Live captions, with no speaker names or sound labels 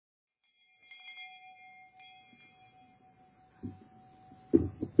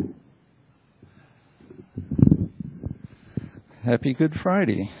Happy Good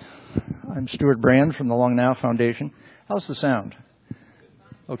Friday. I'm Stuart Brand from the Long Now Foundation. How's the sound?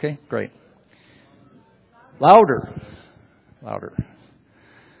 Okay, great. Louder.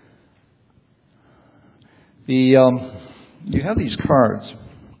 You have these cards.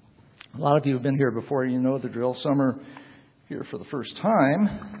 A lot of you have been here before. You know the drill. Some are here for the first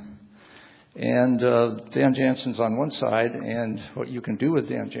time. And Dan Janzen's on one side, and what you can do with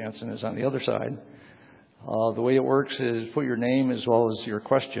Dan Janzen is on the other side. The way it works is put your name as well as your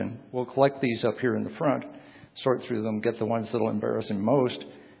question. We'll collect these up here in the front, sort through them, get the ones that will embarrass him most,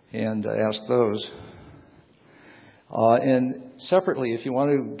 and ask those. And separately, if you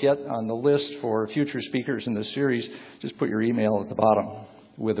want to get on the list for future speakers in this series, just put your email at the bottom,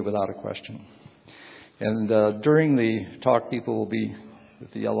 with or without a question. And during the talk, people will be,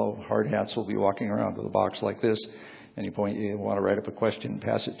 with the yellow hard hats, will be walking around with a box like this. Any point you want to write up a question,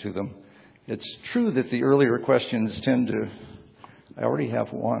 pass it to them. It's true that the earlier questions tend to... I already have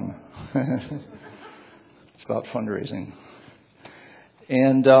one. It's about fundraising.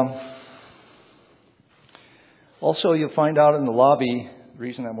 And also you'll find out in the lobby, the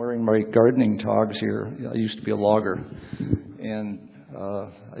reason I'm wearing my gardening togs here, I used to be a logger, and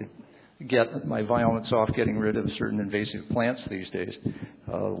I get my violence off getting rid of certain invasive plants these days,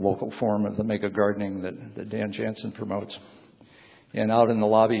 local form of the mega gardening that Dan Janzen promotes. And out in the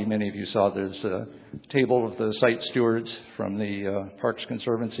lobby, many of you saw there's a table of the site stewards from the Parks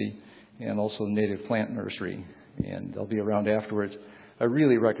Conservancy and also the Native Plant Nursery. And they'll be around afterwards. I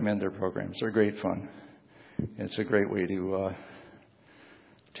really recommend their programs. They're great fun. It's a great way to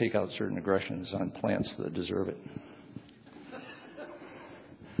take out certain aggressions on plants that deserve it.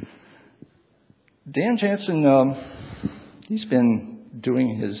 Dan Janzen, he's been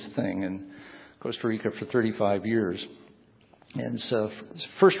doing his thing in Costa Rica for 35 years. And it's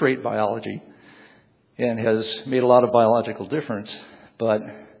first-rate biology and has made a lot of biological difference. But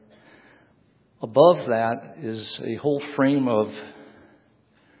above that is a whole frame of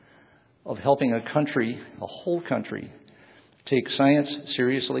helping a country, a whole country, take science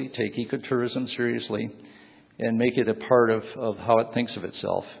seriously, take ecotourism seriously, and make it a part of how it thinks of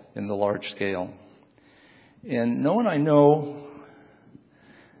itself in the large scale. And no one I know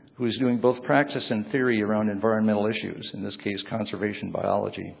who is doing both practice and theory around environmental issues, in this case conservation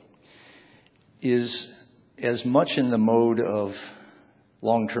biology, is as much in the mode of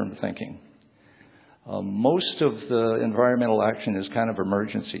long-term thinking. Most of the environmental action is kind of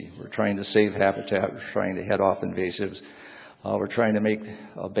emergency. We're trying to save habitat, we're trying to head off invasives, we're trying to make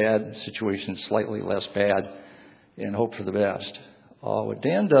a bad situation slightly less bad and hope for the best. What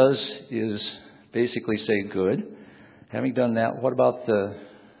Dan does is basically say, good. Having done that, what about the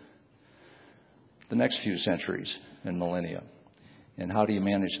next few centuries and millennia? And how do you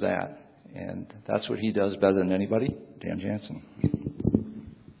manage that? And that's what he does better than anybody, Dan Janzen.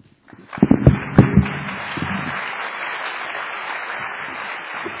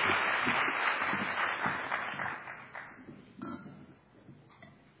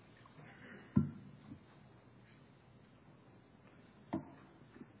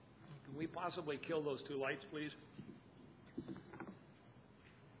 Can we possibly kill those two lights, please?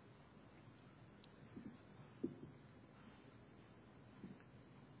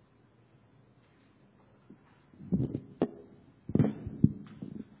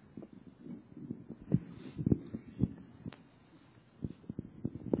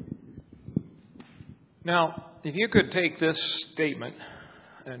 Now, if you could take this statement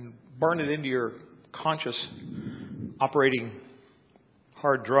and burn it into your conscious operating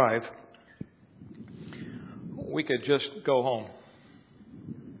hard drive, we could just go home.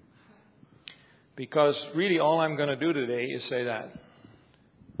 Because really all I'm going to do today is say that.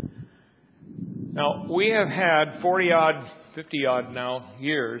 Now, we have had 40-odd, 50-odd now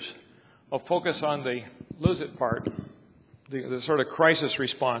years of focus on the lose it part, the sort of crisis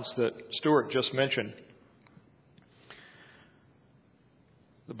response that Stuart just mentioned.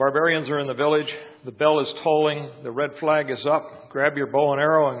 The barbarians are in the village. The bell is tolling. The red flag is up. Grab your bow and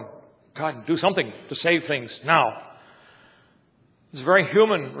arrow and, God, do something to save things now. It's a very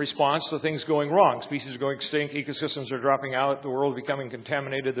human response to things going wrong. Species are going extinct. Ecosystems are dropping out. The world is becoming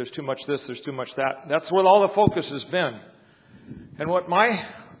contaminated. There's too much this. There's too much that. That's where all the focus has been. And what my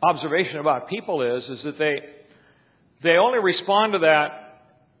observation about people is that they only respond to that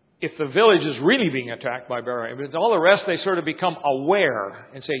if the village is really being attacked by barbarians. All the rest, they sort of become aware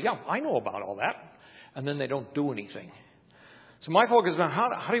and say, yeah, I know about all that. And then they don't do anything. So my focus is on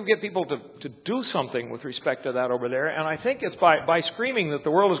how do you get people to do something with respect to that over there? And I think it's by screaming that the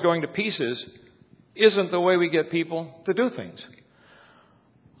world is going to pieces isn't the way we get people to do things.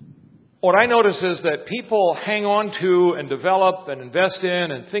 what I notice is that people hang on to and develop and invest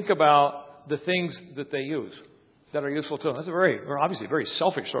in and think about the things that they use that are useful to them. That's obviously a very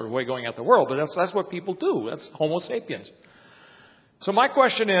selfish sort of way of going at the world, but that's what people do. That's Homo sapiens. So my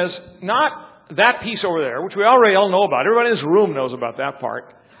question is, not that piece over there, which we already all know about. Everybody in this room knows about that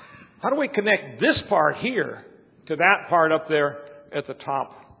part. How do we connect this part here to that part up there at the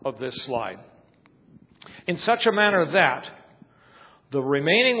top of this slide? In such a manner that the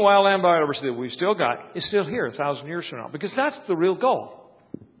remaining wildland biodiversity that we've still got is still here 1,000 years from now. Because that's the real goal.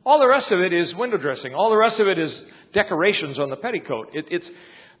 All the rest of it is window dressing. All the rest of it is decorations on the petticoat. It's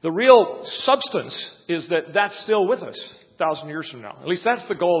the real substance is that that's still with us 1,000 years from now. At least that's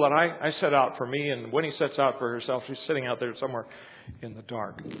the goal that I set out for me, and Winnie sets out for herself. She's sitting out there somewhere in the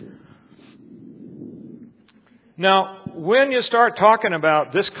dark. Now, when you start talking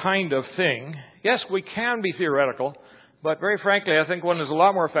about this kind of thing, yes, we can be theoretical, but very frankly, I think one is a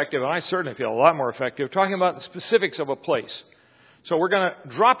lot more effective, and I certainly feel a lot more effective, talking about the specifics of a place. So we're going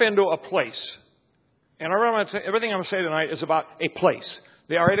to drop into a place. And everything I'm going to say tonight is about a place.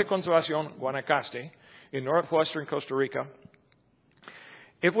 The Área de Conservación Guanacaste in northwestern Costa Rica.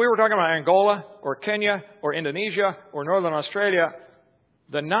 If we were talking about Angola or Kenya or Indonesia or northern Australia,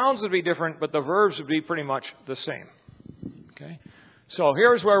 the nouns would be different, but the verbs would be pretty much the same. Okay? So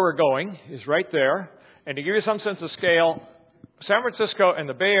here's where we're going, is right there. And to give you some sense of scale, San Francisco and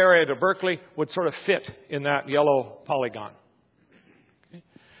the Bay Area to Berkeley would sort of fit in that yellow polygon. Okay?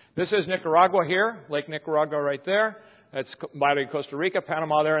 This is Nicaragua here, Lake Nicaragua right there. That's Costa Rica,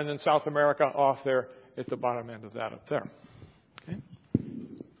 Panama there, and then South America off there at the bottom end of that up there. Okay?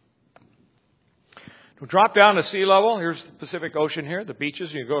 To drop down to sea level, here's the Pacific Ocean here, the beaches.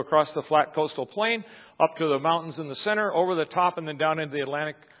 You go across the flat coastal plain, up to the mountains in the center, over the top, and then down into the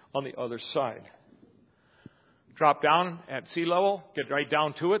Atlantic on the other side. Drop down at sea level, get right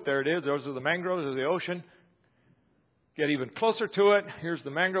down to it. There it is. Those are the mangroves, there's the ocean. Get even closer to it. Here's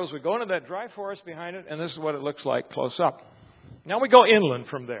the mangroves. We go into that dry forest behind it, and this is what it looks like close up. Now we go inland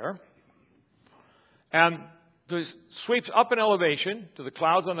from there. And this sweeps up in elevation to the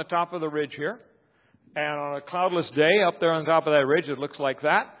clouds on the top of the ridge here. And on a cloudless day up there on top of that ridge, it looks like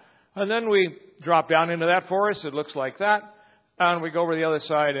that. And then we drop down into that forest. It looks like that. And we go over the other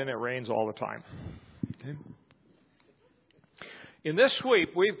side, and it rains all the time. Okay. In this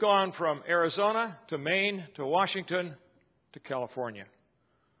sweep, we've gone from Arizona to Maine to Washington to California.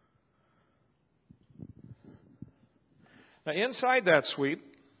 Now, inside that sweep,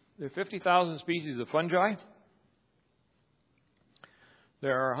 there are 50,000 species of fungi.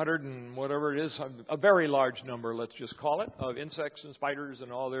 There are 100 and whatever it is, a very large number, let's just call it, of insects and spiders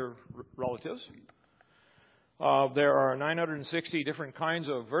and all their relatives. There are 960 different kinds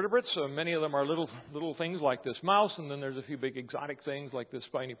of vertebrates. Many of them are little things like this mouse, and then there's a few big exotic things like this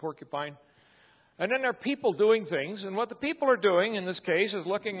spiny porcupine. And then there are people doing things, and what the people are doing in this case is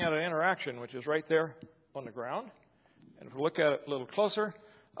looking at an interaction, which is right there on the ground. And if we look at it a little closer,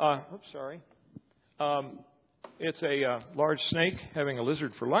 it's a large snake having a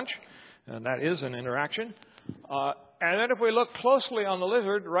lizard for lunch, and that is an interaction. And then if we look closely on the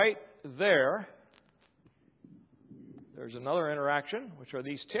lizard right there, there's another interaction, which are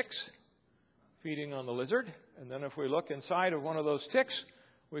these ticks feeding on the lizard. And then if we look inside of one of those ticks,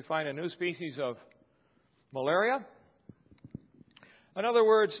 we find a new species of malaria. In other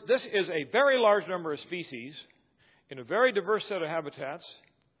words, this is a very large number of species in a very diverse set of habitats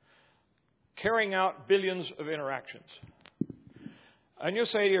carrying out billions of interactions. And you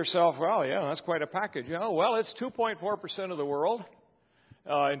say to yourself, well, yeah, that's quite a package. You know, well, it's 2.4% of the world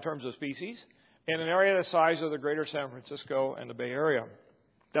in terms of species, in an area the size of the greater San Francisco and the Bay Area.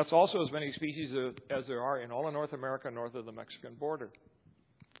 That's also as many species as there are in all of North America north of the Mexican border.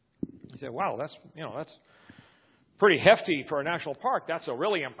 You say, wow, that's pretty hefty for a national park. That's a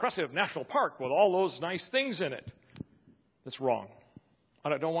really impressive national park with all those nice things in it. That's wrong.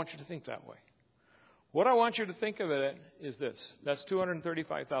 And I don't want you to think that way. What I want you to think of it is this. That's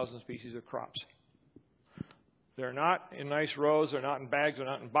 235,000 species of crops. They're not in nice rows. They're not in bags. They're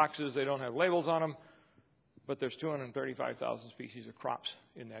not in boxes. They don't have labels on them. But there's 235,000 species of crops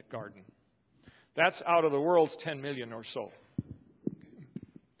in that garden. That's out of the world's 10 million or so.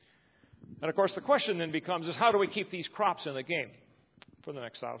 And, of course, the question then becomes is how do we keep these crops in the game for the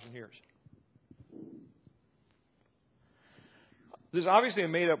next 1,000 years? This is obviously a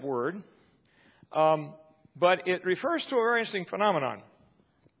made-up word, but it refers to a very interesting phenomenon.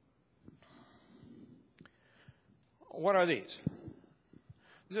 What are these?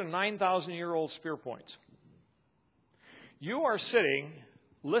 These are 9,000-year-old spear points. You are sitting,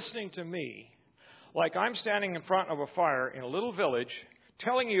 listening to me, like I'm standing in front of a fire in a little village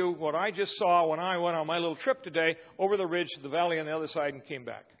telling you what I just saw when I went on my little trip today over the ridge to the valley on the other side and came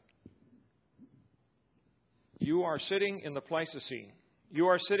back. You are sitting in the Pleistocene. You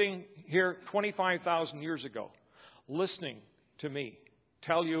are sitting here 25,000 years ago, listening to me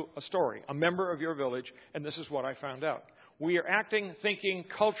tell you a story, a member of your village, and this is what I found out. We are acting, thinking,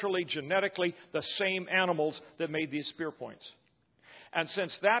 culturally, genetically, the same animals that made these spear points. And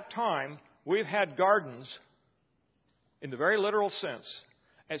since that time, we've had gardens, in the very literal sense,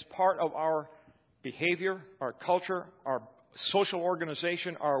 as part of our behavior, our culture, our social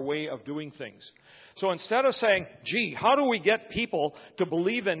organization, our way of doing things. So instead of saying, gee, how do we get people to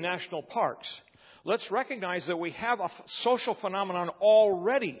believe in national parks? Let's recognize that we have a social phenomenon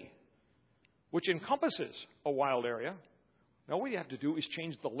already which encompasses a wild area. Now, all we have to do is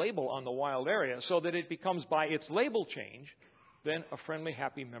change the label on the wild area so that it becomes, by its label change, then a friendly,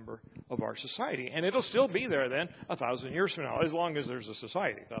 happy member of our society. And it'll still be there then 1,000 years from now, as long as there's a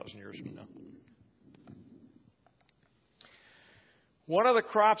society 1,000 years from now. What are the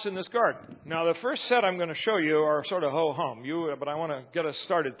crops in this garden? Now, the first set I'm going to show you are sort of ho-hum, but I want to get us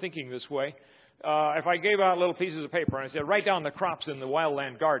started thinking this way. If I gave out little pieces of paper and I said, write down the crops in the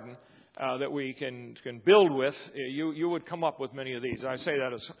wildland garden that we can build with, you would come up with many of these. I say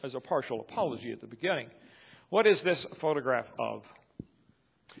that as a partial apology at the beginning. What is this a photograph of?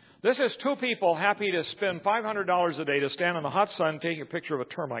 This is two people happy to spend $500 a day to stand in the hot sun taking a picture of a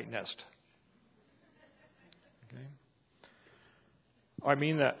termite nest. Okay. I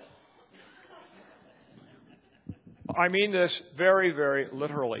mean that. I mean this very, very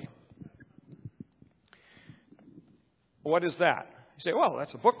literally. What is that? You say, well,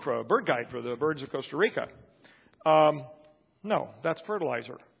 that's a book for a bird guide for the birds of Costa Rica. No, that's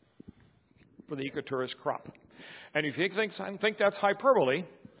fertilizer for the ecotourist crop. And if you think that's hyperbole,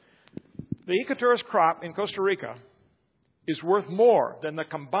 the ecotourist crop in Costa Rica is worth more than the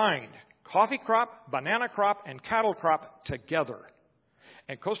combined coffee crop, banana crop, and cattle crop together.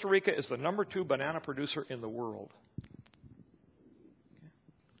 And Costa Rica is the number 2 banana producer in the world.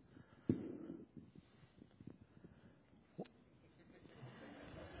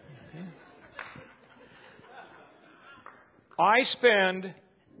 I spend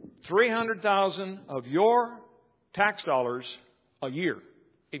 $300,000 of your tax dollars a year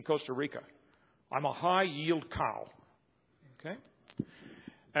in Costa Rica. I'm a high-yield cow. Okay?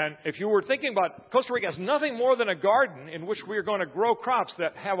 And if you were thinking about Costa Rica as nothing more than a garden in which we are going to grow crops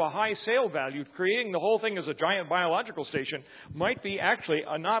that have a high sale value, creating the whole thing as a giant biological station might be actually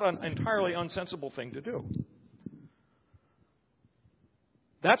not an entirely unsensible thing to do.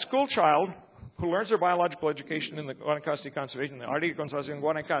 That school child who learns their biological education in the Guanacaste Conservation, the Area de Conservación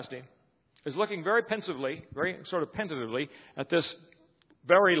Guanacaste, is looking very pensively, very sort of tentatively at this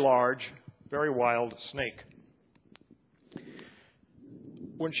very large, very wild snake.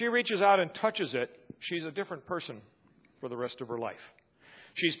 When she reaches out and touches it, she's a different person for the rest of her life.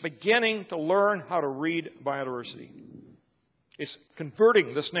 She's beginning to learn how to read biodiversity. It's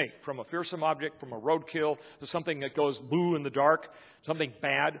converting the snake from a fearsome object, from a roadkill, to something that goes blue in the dark, something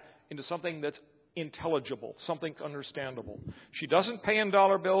bad, into something that's intelligible, something understandable. She doesn't pay in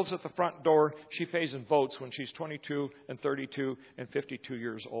dollar bills at the front door. She pays in votes when she's 22 and 32 and 52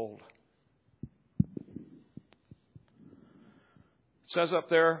 years old. It says up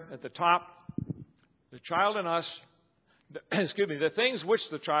there at the top, the child in us, the things which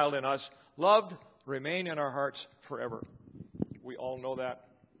the child in us loved remain in our hearts forever. We all know that.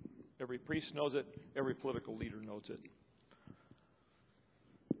 Every priest knows it. Every political leader knows it.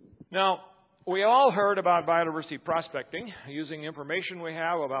 Now, we all heard about biodiversity prospecting, using the information we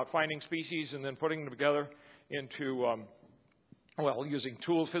have about finding species and then putting them together into, using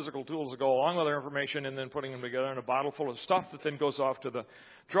tools, physical tools that go along with our information and then putting them together in a bottle full of stuff that then goes off to the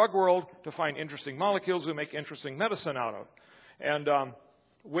drug world to find interesting molecules we make interesting medicine out of. And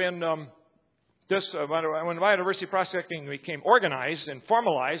when biodiversity prospecting became organized and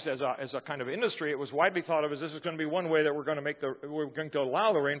formalized as a kind of industry, it was widely thought of as this is going to be one way that we're going to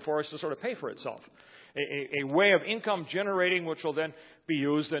allow the rainforest to sort of pay for itself. A way of income generating which will then be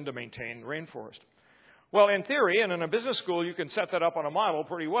used then to maintain the rainforest. Well, in theory, and in a business school, you can set that up on a model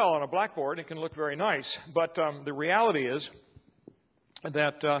pretty well on a blackboard. It can look very nice. But the reality is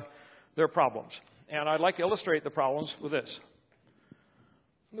that there are problems. And I'd like to illustrate the problems with this.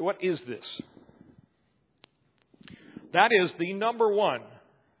 What is this? That is the number 1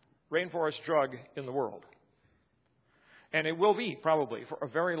 rainforest drug in the world. And it will be, probably, for a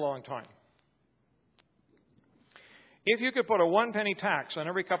very long time. If you could put a 1 penny tax on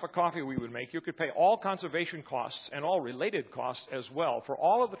every cup of coffee we would make, you could pay all conservation costs and all related costs as well for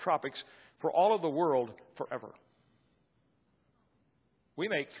all of the tropics, for all of the world, forever. We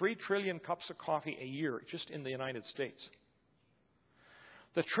make 3 trillion cups of coffee a year just in the United States.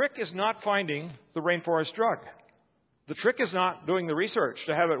 The trick is not finding the rainforest drug. The trick is not doing the research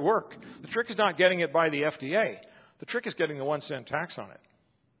to have it work. The trick is not getting it by the FDA. The trick is getting the 1 cent tax on it.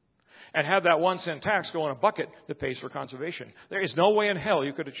 And have that 1 cent tax go in a bucket that pays for conservation. There is no way in hell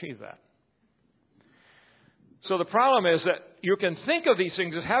you could achieve that. So the problem is that you can think of these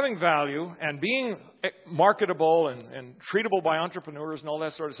things as having value and being marketable and treatable by entrepreneurs and all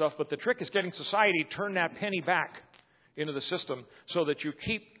that sort of stuff, but the trick is getting society to turn that penny back into the system so that you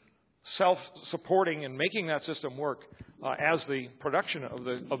keep self-supporting and making that system work as the production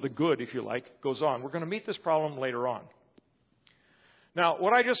of the good, if you like, goes on. We're going to meet this problem later on. Now,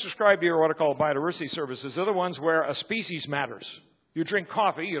 what I just described here are what I call biodiversity services. They're the ones where a species matters. You drink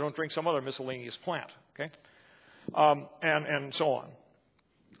coffee, you don't drink some other miscellaneous plant, okay? And so on.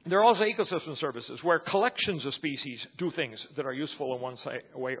 There are also ecosystem services where collections of species do things that are useful in one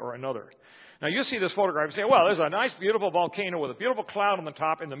way or another. Now, you see this photograph and say, well, there's a nice, beautiful volcano with a beautiful cloud on the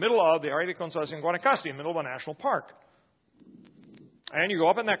top in the middle of the Area de Conservation in Guanacaste, in the middle of a national park. And you go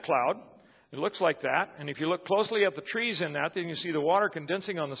up in that cloud. It looks like that. And if you look closely at the trees in that, then you see the water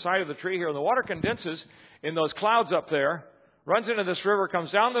condensing on the side of the tree here. And the water condenses in those clouds up there, runs into this river,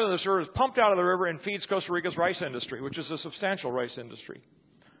 comes down into this river, is pumped out of the river, and feeds Costa Rica's rice industry, which is a substantial rice industry.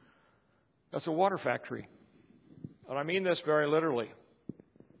 That's a water factory. And I mean this very literally.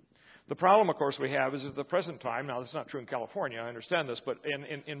 The problem, of course, we have is at the present time, now this is not true in California, I understand this, but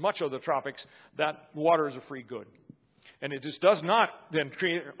in much of the tropics, that water is a free good. And it just does not then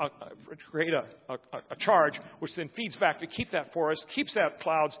create a charge which then feeds back to keep that forest, keeps that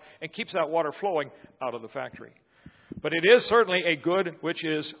clouds, and keeps that water flowing out of the factory. But it is certainly a good which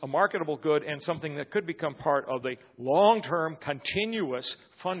is a marketable good and something that could become part of the long-term continuous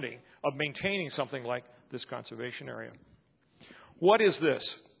funding of maintaining something like this conservation area. What is this?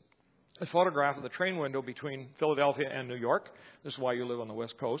 A photograph of the train window between Philadelphia and New York. This is why you live on the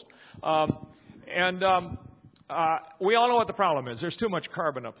West Coast. We all know what the problem is. There's too much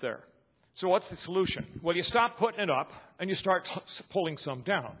carbon up there. So what's the solution? Well, you stop putting it up and you start pulling some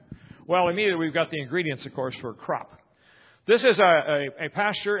down. Well, immediately we've got the ingredients, of course, for a crop. This is a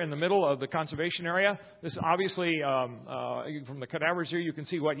pasture in the middle of the conservation area. This obviously, from the cadavers here, you can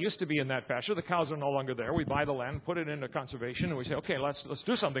see what used to be in that pasture. The cows are no longer there. We buy the land, put it into conservation, and we say, okay, let's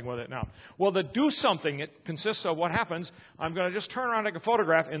do something with it now. Well, the do something, it consists of what happens. I'm going to just turn around and take a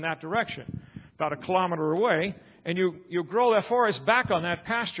photograph in that direction, about 1 kilometer away, and you grow that forest back on that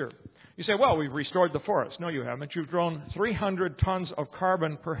pasture. You say, well, we've restored the forest. No, you haven't. You've grown 300 tons of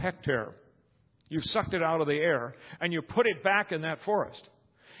carbon per hectare. You've sucked it out of the air, and you put it back in that forest.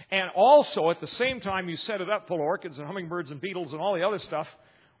 And also, at the same time, you set it up full of orchids and hummingbirds and beetles and all the other stuff,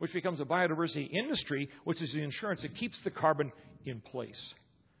 which becomes a biodiversity industry, which is the insurance that keeps the carbon in place.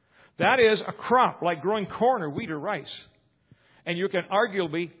 That is a crop like growing corn or wheat or rice. And you can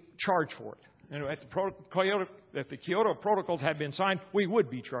arguably charge for it. And if the Kyoto Protocols had been signed, we would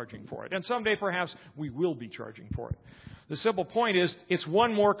be charging for it. And someday, perhaps, we will be charging for it. The simple point is, it's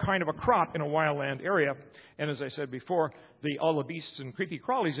one more kind of a crop in a wildland area. And as I said before, all the beasts and creepy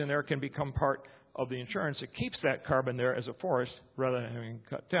crawlies in there can become part of the insurance that keeps that carbon there as a forest rather than having it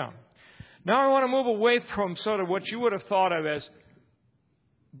cut down. Now I want to move away from sort of what you would have thought of as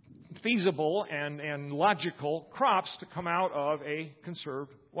feasible and logical crops to come out of a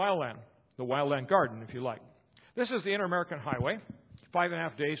conserved wildland, the wildland garden, if you like. This is the Inter-American Highway,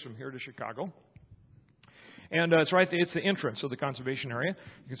 5.5 days from here to Chicago. And it's the entrance of the conservation area.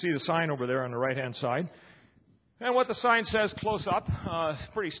 You can see the sign over there on the right-hand side. And what the sign says close up,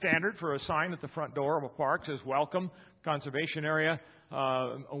 pretty standard for a sign at the front door of a park, says, welcome, conservation area,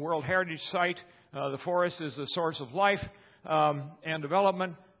 a World Heritage Site. The forest is the source of life and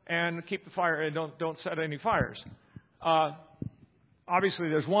development, and keep the fire, and don't set any fires. Obviously,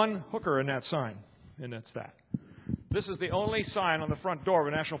 there's one hooker in that sign, and that's that. This is the only sign on the front door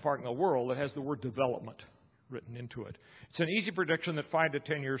of a national park in the world that has the word development written into it. It's an easy prediction that 5 to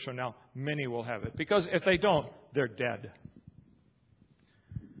 10 years from now, many will have it. Because if they don't, they're dead.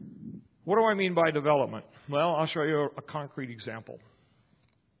 What do I mean by development? Well, I'll show you a concrete example.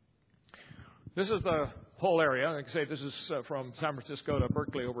 This is the whole area. Like I say, this is from San Francisco to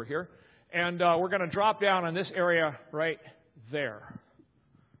Berkeley over here. And we're going to drop down on this area right there,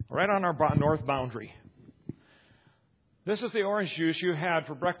 right on our north boundary. This is the orange juice you had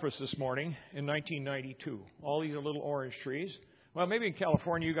for breakfast this morning in 1992. All these are little orange trees. Well, maybe in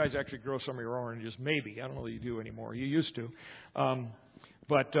California you guys actually grow some of your oranges. Maybe. I don't know that you do anymore. You used to.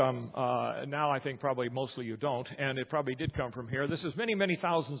 But now I think probably mostly you don't. And it probably did come from here. This is many, many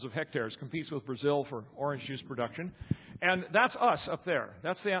thousands of hectares. Competes with Brazil for orange juice production. And that's us up there.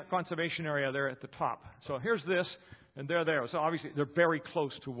 That's the conservation area there at the top. So here's this, and they're there. So obviously they're very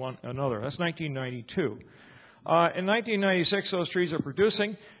close to one another. That's 1992. In 1996, those trees are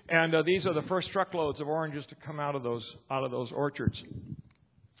producing, and these are the first truckloads of oranges to come out of those orchards.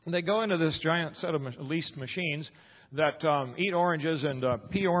 And they go into this giant set of leased machines that eat oranges and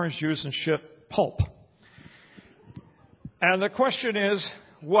pee orange juice and shit pulp. And the question is,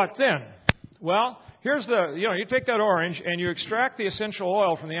 what then? Well, here's you take that orange and you extract the essential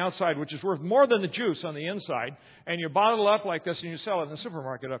oil from the outside, which is worth more than the juice on the inside, and you bottle it up like this and you sell it in the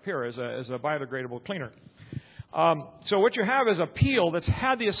supermarket up here as a biodegradable cleaner. So what you have is a peel that's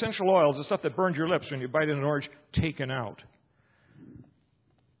had the essential oils, the stuff that burns your lips when you bite in an orange, taken out.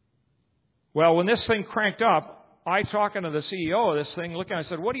 Well, when this thing cranked up, I talking to the CEO of this thing, looking, I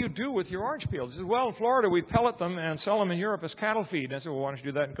said, what do you do with your orange peels? He said, well, in Florida, we pellet them and sell them in Europe as cattle feed. And I said, well, why don't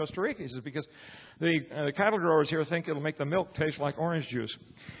you do that in Costa Rica? He says, because the cattle growers here think it'll make the milk taste like orange juice.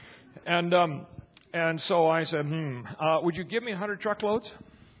 And so I said, would you give me 100 truckloads?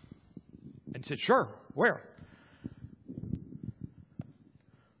 And he said, sure. Where?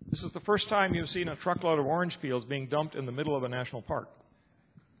 This is the first time you've seen a truckload of orange peels being dumped in the middle of a national park.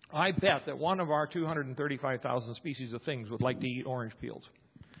 I bet that one of our 235,000 species of things would like to eat orange peels.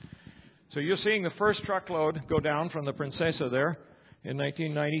 So you're seeing the first truckload go down from the Princesa there in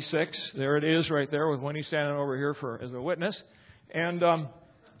 1996. There it is right there with Winnie standing over here as a witness. And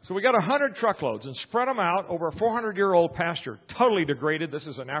so we got 100 truckloads and spread them out over a 400-year-old pasture, totally degraded. This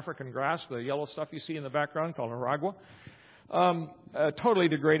is an African grass, the yellow stuff you see in the background called aragua. A totally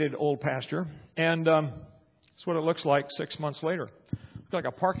degraded old pasture. And that's what it looks like 6 months later. Like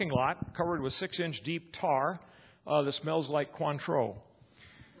a parking lot covered with 6-inch deep tar that smells like Cointreau.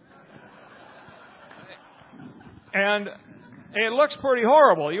 And it looks pretty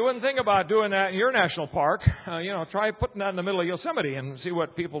horrible. You wouldn't think about doing that in your national park. Try putting that in the middle of Yosemite and see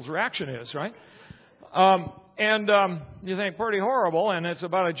what people's reaction is, right? You think pretty horrible, and it's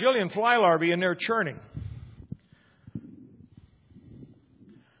about a jillion fly larvae in there churning.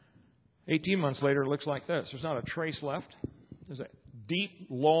 18 months later, it looks like this. There's not a trace left. There's a deep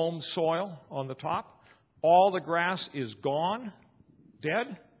loam soil on the top. All the grass is gone,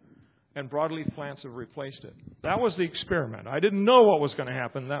 dead, and broadleaf plants have replaced it. That was the experiment. I didn't know what was going to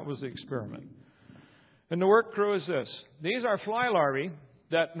happen. That was the experiment. And the work crew is this. These are fly larvae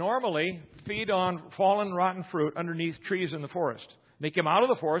that normally feed on fallen, rotten fruit underneath trees in the forest. They came out of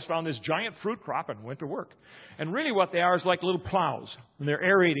the forest, found this giant fruit crop, and went to work. And really what they are is like little plows. And they're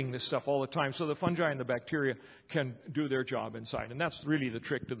aerating this stuff all the time so the fungi and the bacteria can do their job inside. And that's really the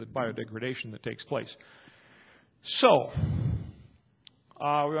trick to the biodegradation that takes place. So,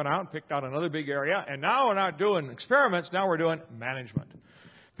 we went out and picked out another big area. And now we're not doing experiments. Now we're doing management.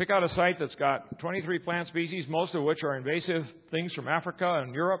 Pick out a site that's got 23 plant species, most of which are invasive things from Africa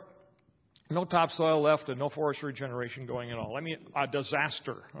and Europe. No topsoil left and no forest regeneration going at all. A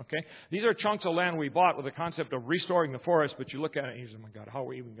disaster, okay? These are chunks of land we bought with the concept of restoring the forest, but you look at it and you say, oh my God, how are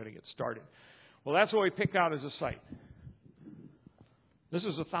we even going to get started? Well, that's what we picked out as a site. This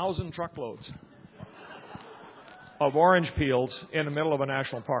is 1,000 truckloads of orange peels in the middle of a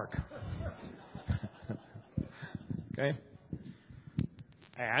national park. Okay?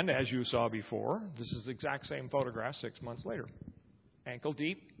 And as you saw before, this is the exact same photograph 6 months later. Ankle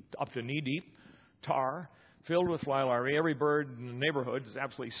deep, up to knee deep, tar, filled with fly larvae. Every bird in the neighborhood is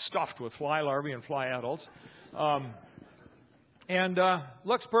absolutely stuffed with fly larvae and fly adults.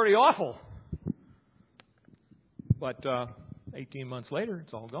 Looks pretty awful. But 18 months later,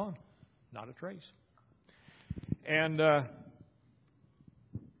 it's all gone. Not a trace. And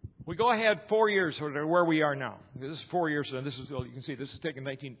we go ahead 4 years where we are now. This is 4 years, and this is, you can see, this is taken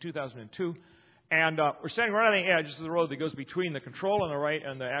 2002. And we're standing right on the edge of the road that goes between the control on the right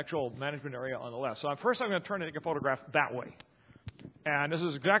and the actual management area on the left. So first I'm going to turn and take a photograph that way. And this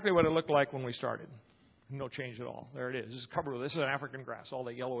is exactly what it looked like when we started. No change at all. There it is. This is covered with, this is an African grass. All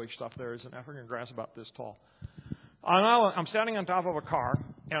the yellowish stuff there is an African grass about this tall. Now I'm standing on top of a car,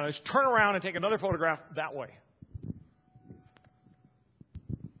 and I just turn around and take another photograph that way.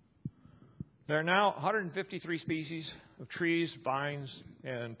 There are now 153 species of trees, vines,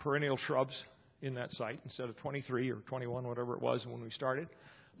 and perennial shrubs in that site instead of 23 or 21, whatever it was when we started.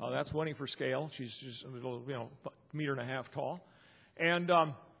 That's Winnie for scale. She's just a little, meter and a half tall. And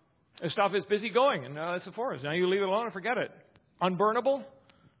the stuff is busy going, and it's a forest. Now you leave it alone and forget it. Unburnable,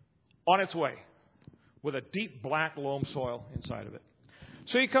 on its way, with a deep black loam soil inside of it.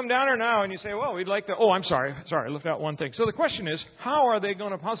 So you come down here now and you say, well, we'd like to, I'm sorry, I left out one thing. So the question is, how's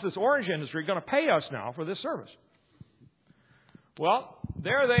this orange industry going to pay us now for this service? Well,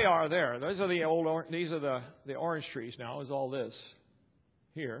 there they are there. Those are these are the orange trees now, is all this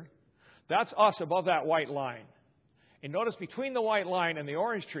here. That's us above that white line. And notice between the white line and the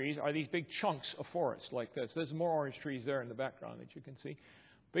orange trees are these big chunks of forest like this. There's more orange trees there in the background that you can see.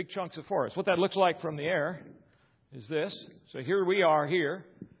 Big chunks of forest. What that looks like from the air is this. So here we are here.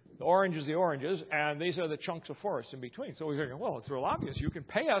 The orange is the oranges, and these are the chunks of forest in between. So we're thinking, well, it's real obvious. You can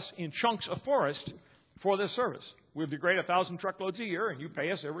pay us in chunks of forest for this service. We'll degrade 1,000 truckloads a year, and you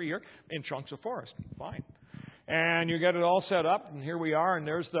pay us every year in chunks of forest. Fine. And you get it all set up, and here we are, and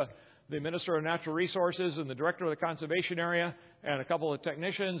there's the Minister of Natural Resources and the Director of the Conservation Area and a couple of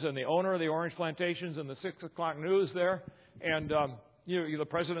technicians and the owner of the orange plantations and the 6 o'clock news there. And the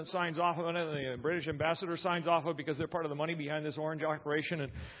President signs off on it and the British Ambassador signs off on it because they're part of the money behind this orange operation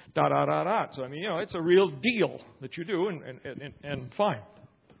and da-da-da-da. So, it's a real deal that you do and fine.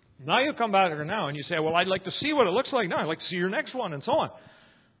 Now you come back here now and you say, well, I'd like to see what it looks like now. I'd like to see your next one and so on.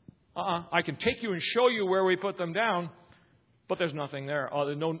 I can take you and show you where we put them down, but there's nothing there.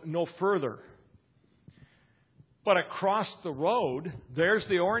 No further. But across the road, there's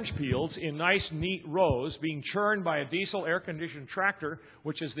the orange peels in nice, neat rows being churned by a diesel air-conditioned tractor,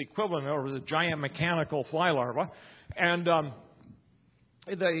 which is the equivalent of the giant mechanical fly larva. And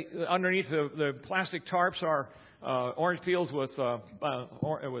underneath the plastic tarps are orange peels with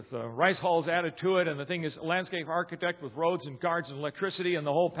rice hulls added to it, and the thing is a landscape architect with roads and guards and electricity and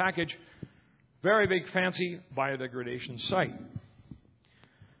the whole package. Very big, fancy biodegradation site.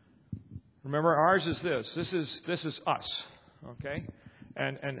 Remember, ours is this. This is us, okay?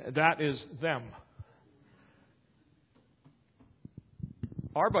 And that is them.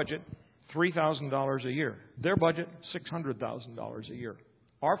 Our budget, $3,000 a year. Their budget, $600,000 a year.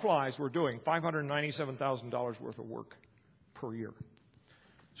 Our flies were doing $597,000 worth of work per year.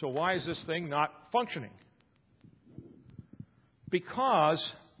 So why is this thing not functioning? Because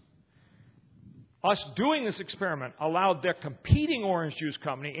us doing this experiment allowed their competing orange juice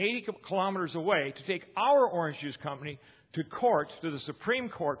company 80 kilometers away to take our orange juice company to court, to the Supreme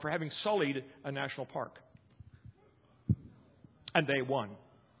Court, for having sullied a national park. And they won.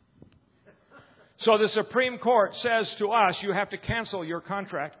 So the Supreme Court says to us, you have to cancel your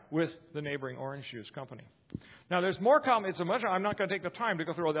contract with the neighboring orange juice company. Now, there's more I'm not going to take the time to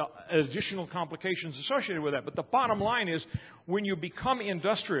go through all the additional complications associated with that. But the bottom line is, when you become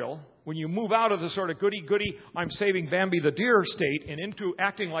industrial, when you move out of the sort of goody-goody, I'm saving Bambi the deer state, and into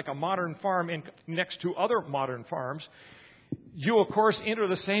acting like a modern farm next to other modern farms, you, of course, enter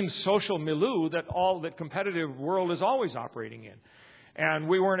the same social milieu that competitive world is always operating in. And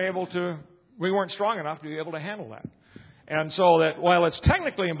we weren't strong enough to be able to handle that. And so that while it's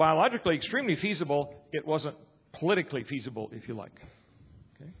technically and biologically extremely feasible, it wasn't politically feasible, if you like.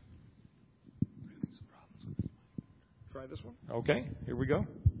 Okay. Try this one. Okay, here we go.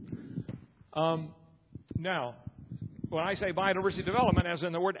 Now, when I say biodiversity development, as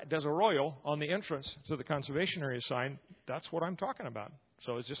in the word desarrollo on the entrance to the conservation area sign, that's what I'm talking about.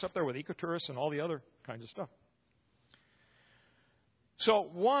 So it's just up there with ecotourists and all the other kinds of stuff. So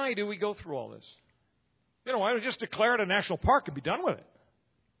why do we go through all this? Why don't we just declare it a national park and be done with it?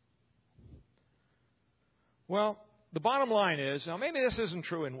 Well, the bottom line is, now maybe this isn't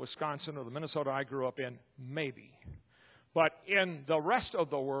true in Wisconsin or the Minnesota I grew up in, maybe. But in the rest of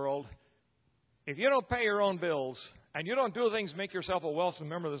the world, if you don't pay your own bills and you don't do things to make yourself a welcome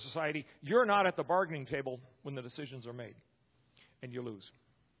member of the society, you're not at the bargaining table when the decisions are made. And you lose.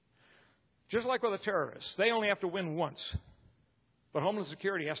 Just like with the terrorists, they only have to win once. But Homeland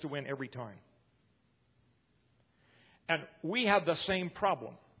Security has to win every time. And we have the same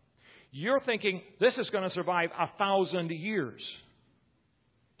problem. You're thinking this is going to survive 1,000 years.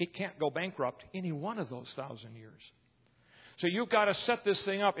 It can't go bankrupt any one of those 1,000 years. So you've got to set this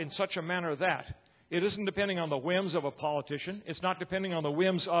thing up in such a manner that it isn't depending on the whims of a politician. It's not depending on the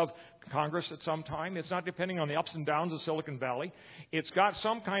whims of Congress at some time. It's not depending on the ups and downs of Silicon Valley. It's got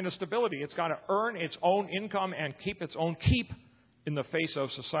some kind of stability. It's got to earn its own income and keep its own keep in the face of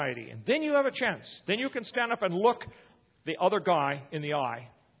society. And then you have a chance. Then you can stand up and look the other guy in the eye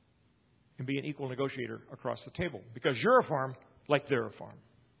and be an equal negotiator across the table. Because you're a farm like they're a farm.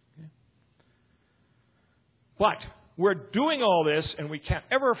 Okay? But we're doing all this, and we can't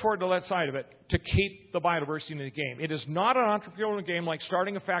ever afford to let sight of it, to keep the biodiversity in the game. It is not an entrepreneurial game like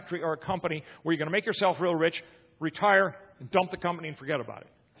starting a factory or a company where you're going to make yourself real rich, retire, and dump the company and forget about it.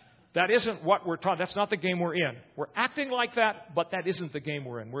 That isn't what we're taught. That's not the game we're in. We're acting like that, but that isn't the game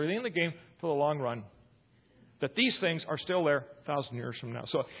we're in. We're in the game for the long run. That these things are still there 1,000 years from now.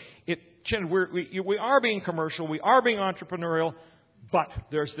 So we are being commercial, we are being entrepreneurial, but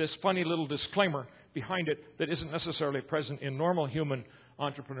there's this funny little disclaimer behind it that isn't necessarily present in normal human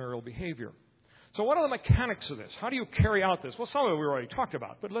entrepreneurial behavior. So what are the mechanics of this? How do you carry out this? Well, some of it we already talked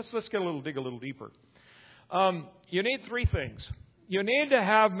about, but let's dig a little deeper. You need three things. You need to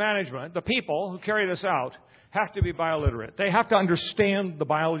have management. The people who carry this out have to be bioliterate. They have to understand the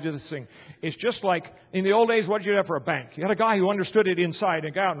biology of this thing. It's just like in the old days, what did you have for a bank? You had a guy who understood it inside and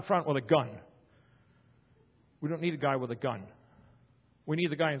a guy out in front with a gun. We don't need a guy with a gun. We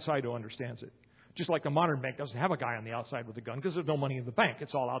need the guy inside who understands it. Just like the modern bank doesn't have a guy on the outside with a gun because there's no money in the bank.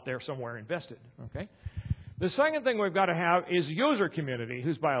 It's all out there somewhere invested. Okay? The second thing we've got to have is user community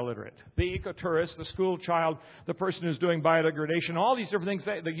who's bioliterate. The ecotourist, the school child, the person who's doing biodegradation, all these different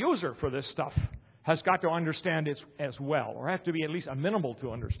things. The user for this stuff has got to understand it as well, or have to be at least amenable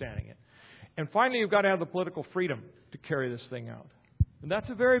to understanding it. And finally, you've got to have the political freedom to carry this thing out. And that's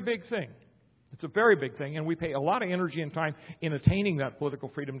a very big thing. It's a very big thing, and we pay a lot of energy and time in attaining that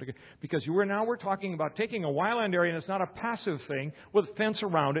political freedom because we're talking about taking a wildland area, and it's not a passive thing with a fence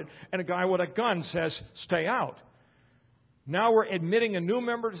around it, and a guy with a gun says, stay out. Now we're admitting a new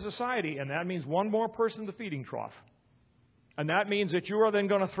member to society, and that means one more person in the feeding trough. And that means that you are then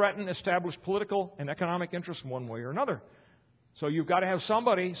going to threaten established political and economic interests in one way or another. So you've got to have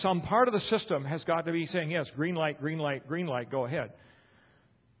somebody, some part of the system has got to be saying, yes, green light, green light, green light, go ahead.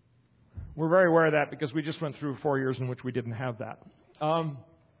 We're very aware of that because we just went through 4 years in which we didn't have that.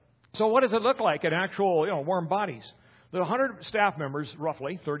 So what does it look like in actual, warm bodies? There are 100 staff members,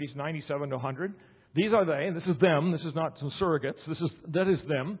 roughly, 97 to 100. These are they, and this is them. This is not some surrogates. That is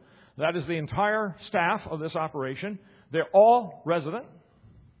them. That is the entire staff of this operation. They're all resident.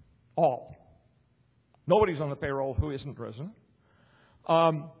 All. Nobody's on the payroll who isn't resident.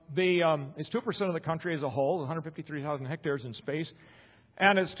 It's 2% of the country as a whole, 153,000 hectares in space.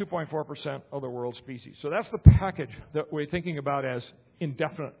 And it's 2.4% of the world's species. So that's the package that we're thinking about as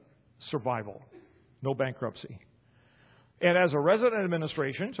indefinite survival, no bankruptcy. And as a resident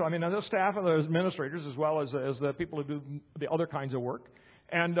administration, so the staff of the administrators as well as the people who do the other kinds of work.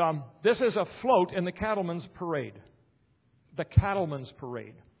 And this is a float in the cattleman's parade. The cattleman's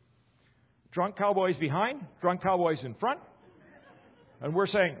parade. Drunk cowboys behind, drunk cowboys in front. And we're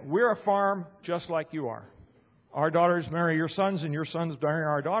saying, we're a farm just like you are. Our daughters marry your sons, and your sons marry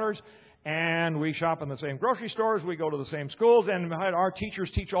our daughters. And we shop in the same grocery stores. We go to the same schools. And our teachers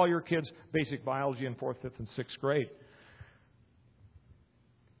teach all your kids basic biology in 4th, 5th, and 6th grade.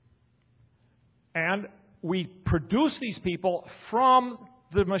 And we produce these people from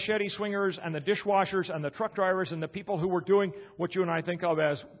the machete swingers and the dishwashers and the truck drivers and the people who were doing what you and I think of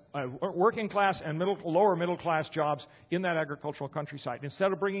as working class and lower middle class jobs in that agricultural countryside.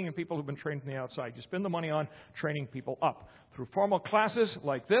 Instead of bringing in people who've been trained from the outside, you spend the money on training people up through formal classes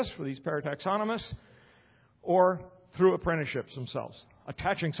like this for these parataxonomists or through apprenticeships themselves,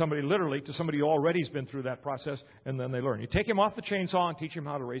 attaching somebody literally to somebody who already has been through that process, and then they learn. You take him off the chainsaw and teach him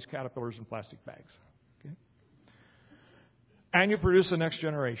how to raise caterpillars in plastic bags. Okay? And you produce the next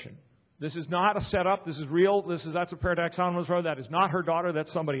generation. This is not a setup. This is real. That's a parataxonomist row. That is not her daughter.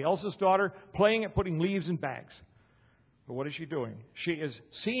 That's somebody else's daughter playing at putting leaves in bags. But what is she doing? She is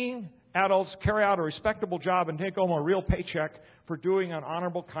seeing adults carry out a respectable job and take home a real paycheck for doing an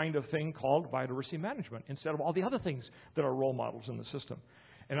honorable kind of thing called biodiversity management instead of all the other things that are role models in the system.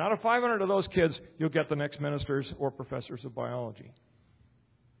 And out of 500 of those kids, you'll get the next ministers or professors of biology.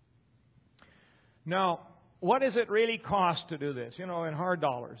 Now, what does it really cost to do this? In hard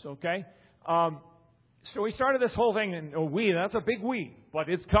dollars, okay? So we started this whole thing, and that's a big we, but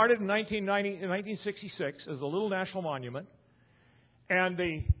it started in 1966 as a little national monument. And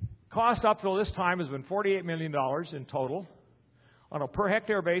the cost up till this time has been $48 million in total. On a per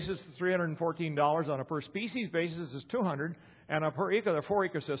hectare basis, it's $314. On a per species basis, it's $200. And on per there are 4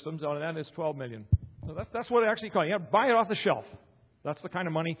 ecosystems. On that, it's $12 million. So that's what it actually costs. You have to buy it off the shelf. That's the kind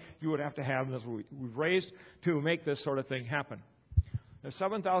of money you would have to have, and that's what we've raised to make this sort of thing happen. There's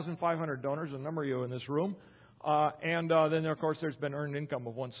 7,500 donors, a number of you in this room. And then, of course, there's been earned income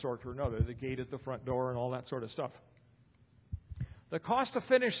of one sort or another, the gate at the front door and all that sort of stuff. The cost to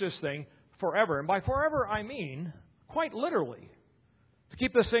finish this thing forever, and by forever I mean quite literally, to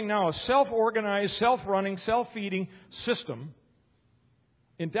keep this thing now a self-organized, self-running, self-feeding system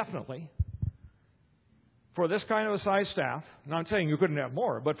indefinitely, for this kind of a size staff, not saying you couldn't have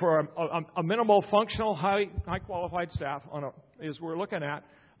more, but for a minimal, functional, high qualified staff, we're looking at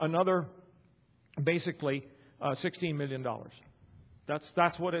another, basically, $16 million.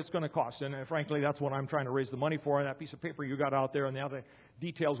 That's what it's going to cost, and frankly, that's what I'm trying to raise the money for. And that piece of paper you got out there, and the other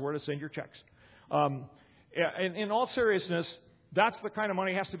details where to send your checks. In all seriousness, that's the kind of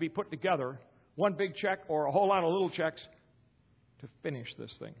money has to be put together, one big check or a whole lot of little checks, to finish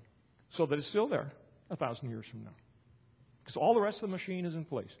this thing, so that it's still there 1,000 years from now. because all the rest of the machine is in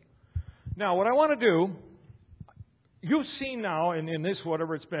place. Now, what I want to do, you've seen now in this,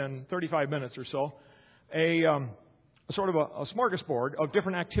 whatever it's been, 35 minutes or so, a sort of a smorgasbord of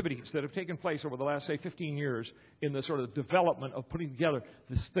different activities that have taken place over the last, say, 15 years in the sort of development of putting together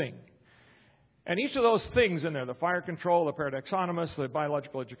this thing. And each of those things in there, the fire control, the parataxonomist, the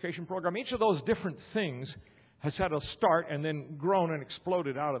biological education program, each of those different things has had a start and then grown and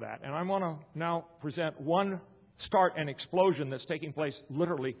exploded out of that. And I want to now present one start and explosion that's taking place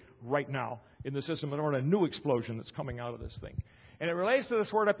literally right now in the system, or a new explosion that's coming out of this thing. And it relates to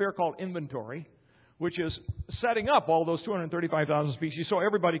this word up here called inventory, which is setting up all those 235,000 species so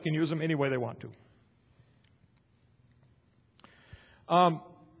everybody can use them any way they want to.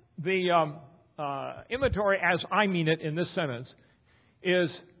 Inventory, as I mean it in this sentence, is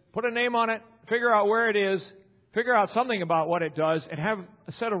put a name on it, figure out where it is, figure out something about what it does, and have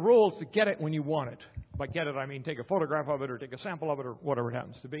a set of rules to get it when you want it. By get it, I mean take a photograph of it or take a sample of it or whatever it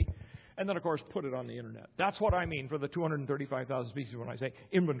happens to be. And then, of course, put it on the Internet. That's what I mean for the 235,000 species when I say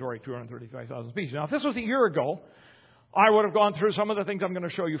inventory 235,000 species. Now, if this was a year ago, I would have gone through some of the things I'm going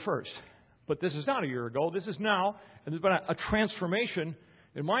to show you first. But this is not a year ago. This is now. And there's been a transformation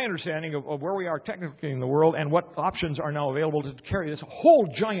in my understanding of where we are technically in the world and what options are now available to carry this whole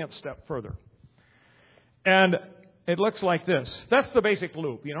giant step further. And it looks like this. That's the basic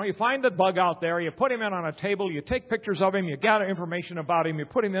loop. You know, you find the bug out there, you put him in on a table, you take pictures of him, you gather information about him, you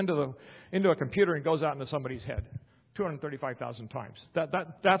put him into a computer and it goes out into somebody's head 235,000 times.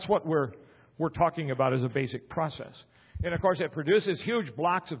 That's what we're talking about as a basic process. And of course, it produces huge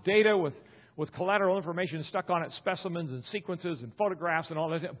blocks of data with collateral information stuck on it, specimens and sequences and photographs and all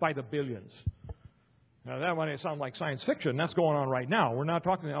that by the billions. Now, that might sound like science fiction. That's going on right now. We're not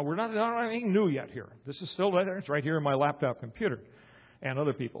anything new yet here. This is still there. It's right here in my laptop computer and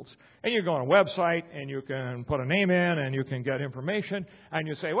other people's. And you go on a website and you can put a name in and you can get information. And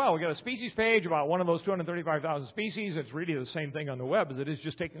you say, well, we got a species page about one of those 235,000 species. It's really the same thing on the web as it is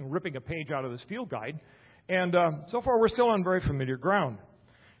just ripping a page out of this field guide. And so far, we're still on very familiar ground.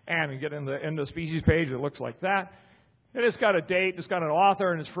 And you get in the species page, it looks like that. And it's got a date, it's got an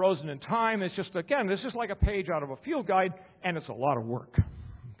author, and it's frozen in time. It's just, again, this is like a page out of a field guide, and it's a lot of work.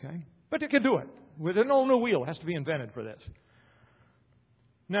 Okay? But you can do it. With no new wheel. It has to be invented for this.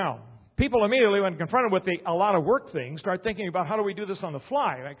 Now, people immediately, when confronted with a lot of work thing, start thinking about how do we do this on the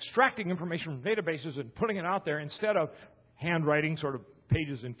fly, extracting information from databases and putting it out there instead of handwriting sort of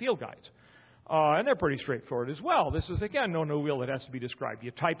pages in field guides. And they're pretty straightforward as well. This is, again, no new wheel that has to be described.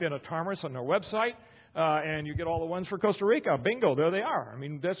 You type in a tarmus on their website, and you get all the ones for Costa Rica. Bingo, there they are. I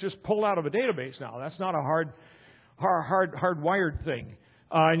mean, that's just pulled out of a database now. That's not a hardwired thing.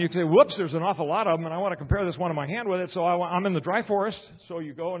 And you say, whoops, there's an awful lot of them, and I want to compare this one in my hand with it, so I'm in the dry forest. So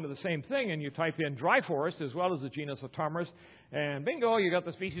you go into the same thing, and you type in dry forest as well as the genus of tarmus, and bingo, you got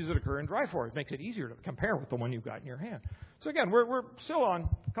the species that occur in dry forest. It makes it easier to compare with the one you've got in your hand. So again, we're still on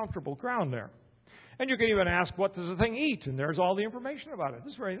comfortable ground there. And you can even ask, what does the thing eat? And there's all the information about it.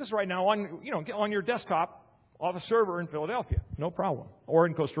 This is right now on your desktop off a server in Philadelphia. No problem. Or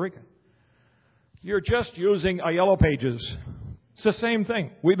in Costa Rica. You're just using a Yellow Pages. It's the same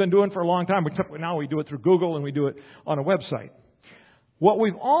thing we've been doing for a long time, except now we do it through Google and we do it on a website. What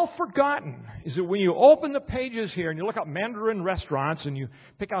we've all forgotten is that when you open the pages here and you look up Mandarin restaurants and you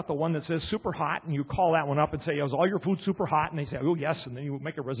pick out the one that says super hot and you call that one up and say, is all your food super hot? And they say, oh, yes. And then you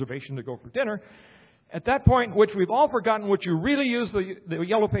make a reservation to go for dinner. At that point, which we've all forgotten what you really used the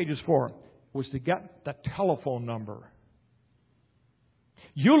Yellow Pages for, was to get the telephone number.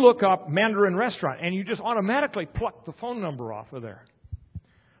 You look up Mandarin restaurant and you just automatically pluck the phone number off of there.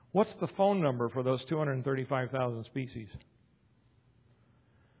 What's the phone number for those 235,000 species?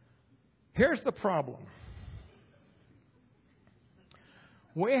 Here's the problem.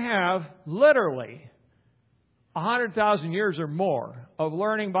 We have literally 100,000 years or more of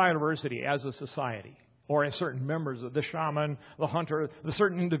learning biodiversity as a society, or as certain members of the shaman, the hunter, the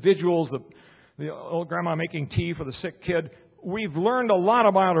certain individuals, the old grandma making tea for the sick kid. We've learned a lot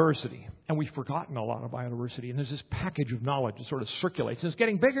of biodiversity, and we've forgotten a lot of biodiversity. And there's this package of knowledge that sort of circulates, and it's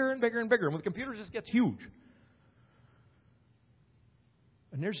getting bigger and bigger and bigger. And with computers, it gets huge.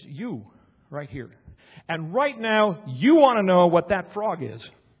 And there's you right here. And right now, you want to know what that frog is.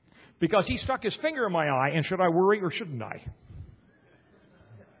 Because he stuck his finger in my eye, and should I worry or shouldn't I?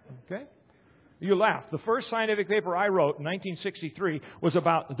 Okay? You laugh. The first scientific paper I wrote in 1963 was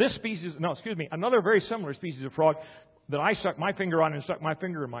about another very similar species of frog that I stuck my finger on and stuck my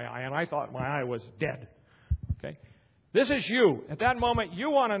finger in my eye, and I thought my eye was dead. Okay? This is you. At that moment, you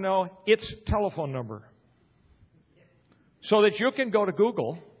want to know its telephone number. So that you can go to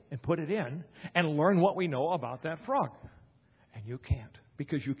Google and put it in and learn what we know about that frog. And you can't,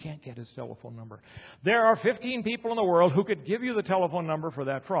 because you can't get his telephone number. There are 15 people in the world who could give you the telephone number for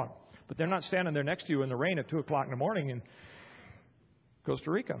that frog. But they're not standing there next to you in the rain at 2 o'clock in the morning in Costa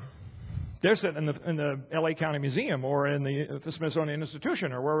Rica. They're sitting in the L.A. County Museum or in the Smithsonian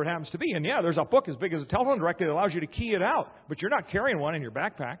Institution or wherever it happens to be. And yeah, there's a book as big as a telephone directory that allows you to key it out. But you're not carrying one in your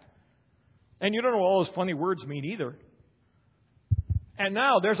backpack. And you don't know what all those funny words mean either. And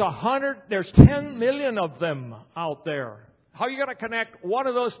now there's 10 million of them out there. How are you going to connect one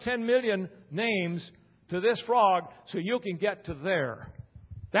of those 10 million names to this frog so you can get to there?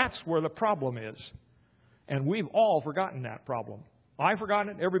 That's where the problem is. And we've all forgotten that problem. I've forgotten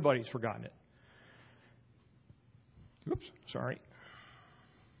it. Everybody's forgotten it. Oops, sorry.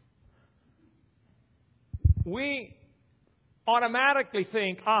 We automatically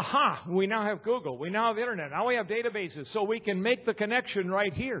think, aha, we now have Google. We now have Internet. Now we have databases. So we can make the connection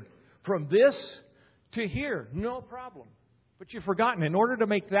right here. From this to here. No problem. But you've forgotten, in order to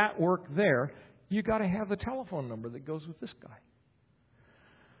make that work there, you've got to have the telephone number that goes with this guy.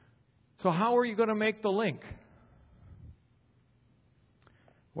 So how are you going to make the link?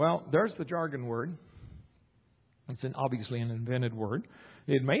 Well, there's the jargon word. It's obviously an invented word.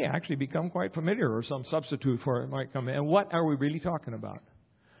 It may actually become quite familiar, or some substitute for it might come in. And what are we really talking about?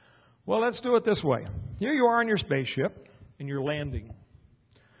 Well, let's do it this way. Here you are on your spaceship, and you're landing.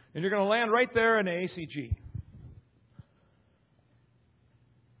 And you're going to land right there in the ACG.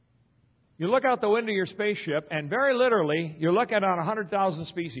 You look out the window of your spaceship, and very literally, you're looking at 100,000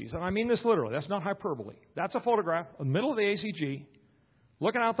 species. And I mean this literally. That's not hyperbole. That's a photograph in the middle of the ACG,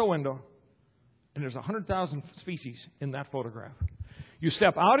 looking out the window, and there's 100,000 species in that photograph. You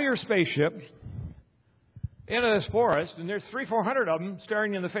step out of your spaceship into this forest, and there's 300-400 of them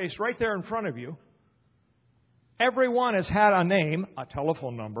staring you in the face right there in front of you. Every one has had a name, a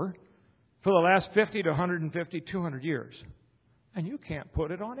telephone number, for the last 50 to 150, 200 years. And you can't put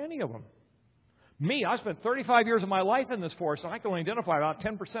it on any of them. Me, I spent 35 years of my life in this forest, and I can only identify about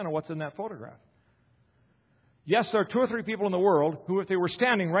 10% of what's in that photograph. Yes, there are 2 or 3 people in the world who, if they were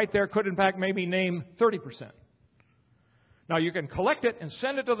standing right there, could in fact maybe name 30%. Now, you can collect it and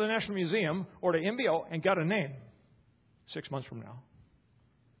send it to the National Museum or to MBO and get a name 6 months from now.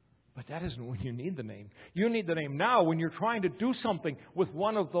 But that isn't when you need the name. You need the name now when you're trying to do something with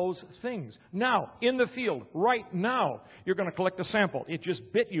one of those things. Now, in the field, right now, you're going to collect a sample. It just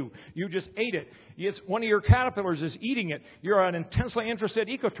bit you. You just ate it. One of your caterpillars is eating it. You're an intensely interested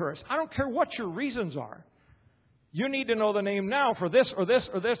ecotourist. I don't care what your reasons are. You need to know the name now for this or this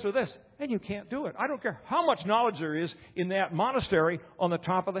or this or this. And you can't do it. I don't care how much knowledge there is in that monastery on the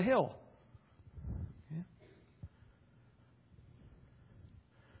top of the hill.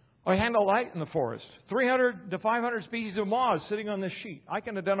 I handle light in the forest. 300 to 500 species of moths sitting on this sheet. I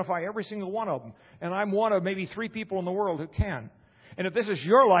can identify every single one of them. And I'm one of maybe 3 people in the world who can. And if this is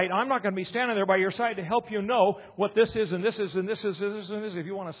your light, I'm not going to be standing there by your side to help you know what this is and this is and this is and this is. If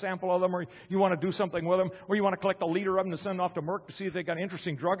you want a sample of them or you want to do something with them or you want to collect a liter of them to send off to Merck to see if they've got an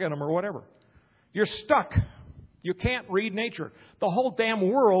interesting drug in them or whatever. You're stuck. You can't read nature. The whole damn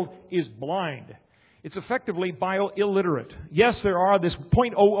world is blind. It's effectively bio-illiterate. Yes, there are this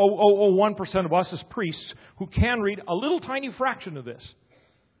 0.00001% of us as priests who can read a little tiny fraction of this.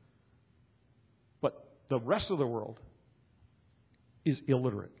 But the rest of the world is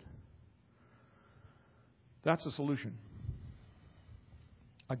illiterate. That's the solution.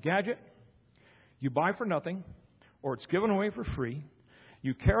 A gadget you buy for nothing, or it's given away for free.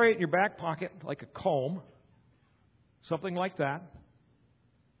 You carry it in your back pocket like a comb, something like that.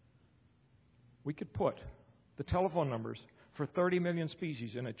 We could put the telephone numbers for 30 million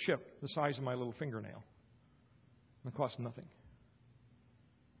species in a chip the size of my little fingernail. It costs nothing.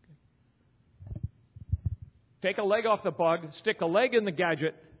 Okay. Take a leg off the bug, stick a leg in the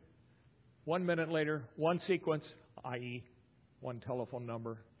gadget. 1 minute later, one sequence, i.e., one telephone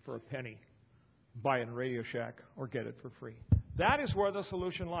number for a penny. Buy it in Radio Shack or get it for free. That is where the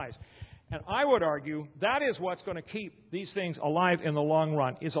solution lies. And I would argue that is what's going to keep these things alive in the long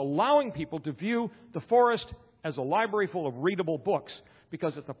run, is allowing people to view the forest as a library full of readable books.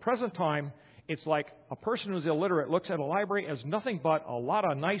 Because at the present time, it's like a person who's illiterate looks at a library as nothing but a lot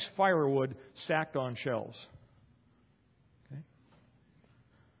of nice firewood stacked on shelves. Okay?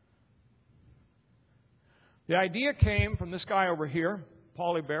 The idea came from this guy over here.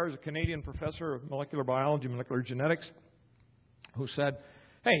 Paul Hébert is a Canadian professor of molecular biology and molecular genetics who said,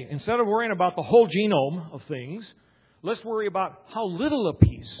 hey, instead of worrying about the whole genome of things, let's worry about how little a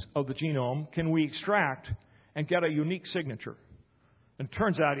piece of the genome can we extract and get a unique signature. And it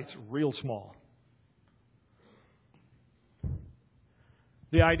turns out it's real small.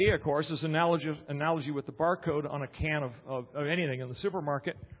 The idea, of course, is analogy with the barcode on a can of anything in the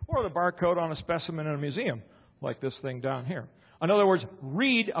supermarket or the barcode on a specimen in a museum, like this thing down here. In other words,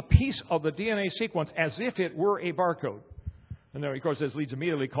 read a piece of the DNA sequence as if it were a barcode. And then, of course, this leads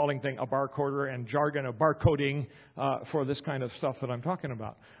immediately calling thing a barcoder and jargon of barcoding for this kind of stuff that I'm talking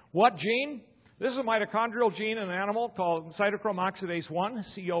about. What gene? This is a mitochondrial gene in an animal called cytochrome oxidase 1,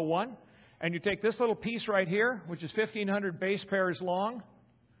 CO1. And you take this little piece right here, which is 1,500 base pairs long,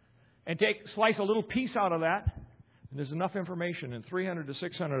 and slice a little piece out of that, and there's enough information in 300 to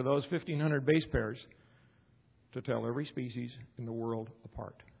 600 of those 1,500 base pairs to tell every species in the world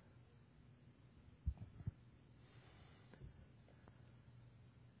apart.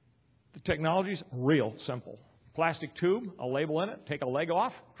 The technology's real simple. Plastic tube, a label in it, take a leg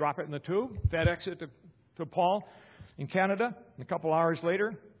off, drop it in the tube, FedEx it to Paul in Canada, and a couple hours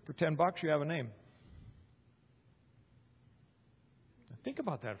later, for $10, you have a name. Think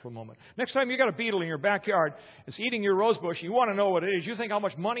about that for a moment. Next time you got a beetle in your backyard, it's eating your rose bush, you want to know what it is. You think how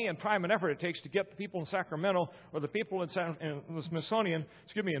much money and time and effort it takes to get the people in Sacramento or the people in the Smithsonian,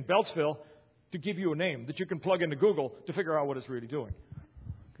 in Beltsville, to give you a name that you can plug into Google to figure out what it's really doing.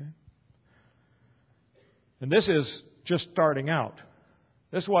 Okay? And this is just starting out.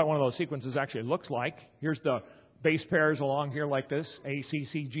 This is what one of those sequences actually looks like. Here's the base pairs along here like this, A, C,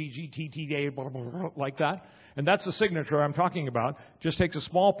 C, G, G, T, T, A, blah, blah, blah, like that. And that's the signature I'm talking about. Just takes a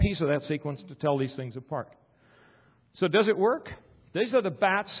small piece of that sequence to tell these things apart. So does it work? These are the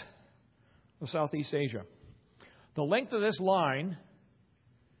bats of Southeast Asia. The length of this line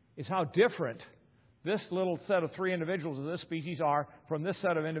is how different this little set of 3 individuals of this species are from this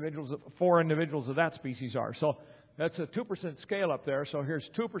set of individuals, 4 individuals of that species are. So that's a 2% scale up there. So here's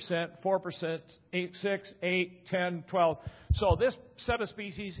 2%, 4%, 8, 6, 8, 10, 12. So this set of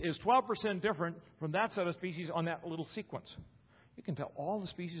species is 12% different from that set of species on that little sequence. You can tell all the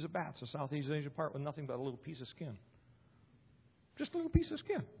species of bats of Southeast Asia apart with nothing but a little piece of skin. Just a little piece of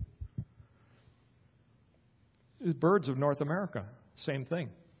skin. The birds of North America, same thing.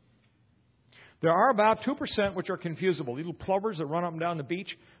 There are about 2% which are confusable. Little plovers that run up and down the beach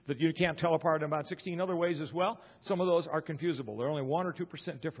that you can't tell apart in about 16 other ways as well. Some of those are confusable. They're only 1 or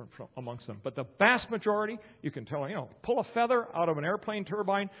 2% different amongst them. But the vast majority, you can tell, pull a feather out of an airplane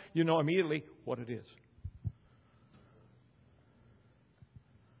turbine, you know immediately what it is.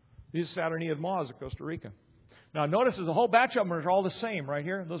 These are Saturniid moths of Costa Rica. Now notice there's a whole batch of them are all the same right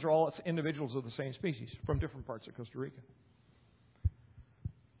here. Those are all individuals of the same species from different parts of Costa Rica.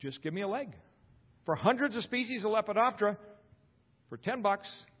 Just give me a leg. For hundreds of species of Lepidoptera, for $10,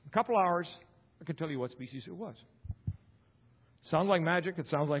 a couple hours, I can tell you what species it was. Sounds like magic, it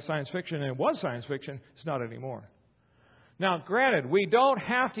sounds like science fiction, and it was science fiction. It's not anymore. Now, granted, we don't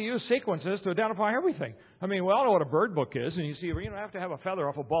have to use sequences to identify everything. I mean, we all know what a bird book is, and you see, you don't have to have a feather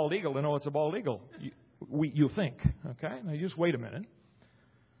off a bald eagle to know it's a bald eagle. You think, okay? Now, just wait a minute. I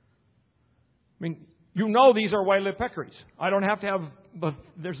mean, you know these are white-lipped peccaries. I don't have to have, but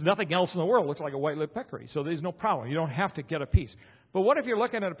there's nothing else in the world that looks like a white-lipped peccary, so there's no problem. You don't have to get a piece. But what if you're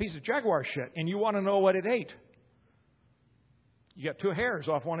looking at a piece of jaguar shit and you want to know what it ate? You get 2 hairs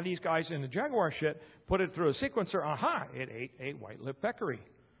off one of these guys in the jaguar shit, put it through a sequencer, aha, it ate a white-lipped peccary.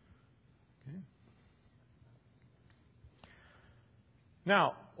 Okay.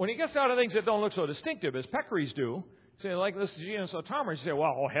 Now, when it gets down to things that don't look so distinctive as peccaries do, say, like this genus Otomers, you say,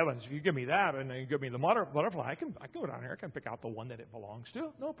 well, oh heavens, if you give me that and then you give me the butterfly, I can go down here, I can pick out the one that it belongs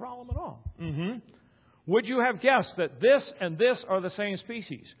to. No problem at all. Mm-hmm. Would you have guessed that this and this are the same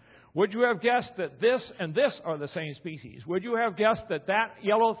species? Would you have guessed that this and this are the same species? Would you have guessed that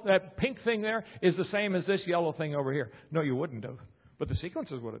that pink thing there is the same as this yellow thing over here? No, you wouldn't have. But the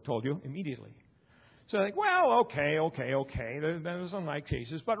sequences would have told you immediately. So like, well, okay. There's some nice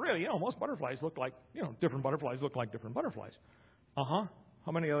cases. But really, most butterflies look like, different butterflies look like different butterflies. Uh-huh.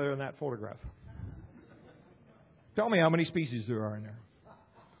 How many are there in that photograph? Tell me how many species there are in there.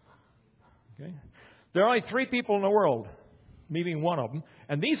 Okay. There are only 3 people in the world, me being one of them.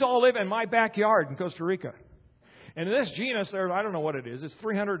 And these all live in my backyard in Costa Rica. And in this genus, I don't know what it is. It's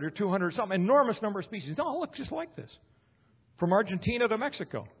 300 or 200, some enormous number of species. They all look just like this. From Argentina to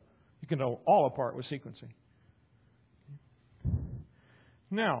Mexico. You can know all apart with sequencing.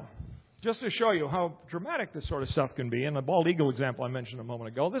 Now, just to show you how dramatic this sort of stuff can be, and the bald eagle example I mentioned a moment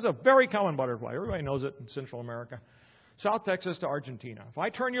ago, this is a very common butterfly. Everybody knows it in Central America. South Texas to Argentina. If I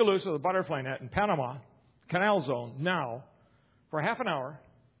turn you loose with a butterfly net in Panama, Canal Zone, now, for half an hour,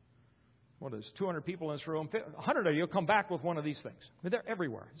 what is 200 people in this room, 100 of you come back with one of these things. I mean, they're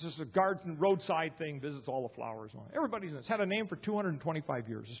everywhere. It's just a garden, roadside thing, visits all the flowers. Everybody's in it. It's had a name for 225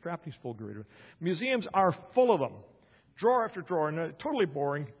 years. The Strapney's full grid. Museums are full of them. drawer after drawer, and totally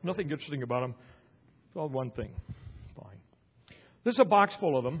boring, nothing interesting about them. It's all one thing. Fine. This is a box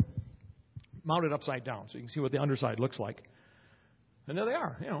full of them, mounted upside down, so you can see what the underside looks like. And there they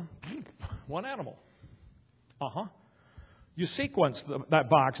are, one animal. You sequence that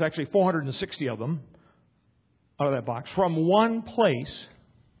box, actually 460 of them out of that box, from one place,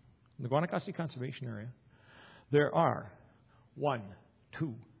 the Guanacaste Conservation Area. There are 1,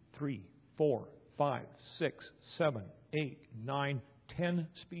 2, 3, 4, 5, 6, 7, 8, 9, 10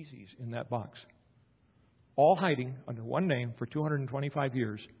 species in that box. All hiding under one name for 225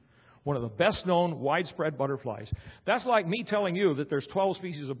 years. One of the best known widespread butterflies. That's like me telling you that there's 12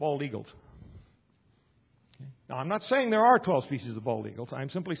 species of bald eagles. Okay. Now, I'm not saying there are 12 species of bald eagles. I'm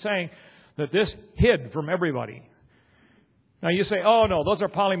simply saying that this hid from everybody. Now you say, oh no, those are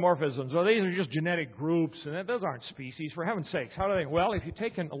polymorphisms, or these are just genetic groups, and those aren't species. For heaven's sakes, how do they? Well, if you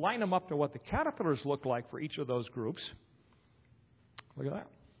take and line them up to what the caterpillars look like for each of those groups, look at that.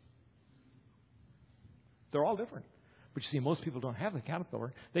 They're all different. But you see, most people don't have the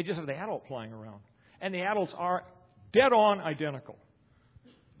caterpillar. They just have the adult flying around. And the adults are dead on identical.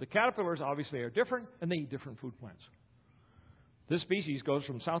 The caterpillars obviously are different, and they eat different food plants. This species goes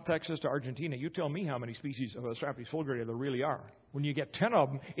from South Texas to Argentina. You tell me how many species of Astrapes fulguratia there really are. When you get 10 of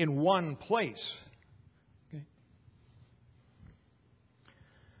them in one place. Okay.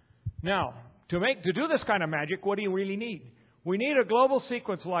 Now, to do this kind of magic, what do you really need? We need a global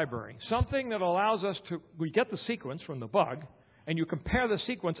sequence library, something that allows us to, we get the sequence from the bug, and you compare the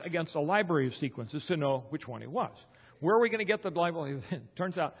sequence against a library of sequences to know which one it was. Where are we going to get the library?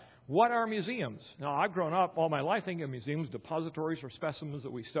 Turns out, what are museums? Now, I've grown up all my life thinking of museums, depositories for specimens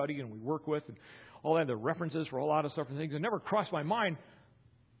that we study and we work with, and all that, the references for a lot of stuff and things. It never crossed my mind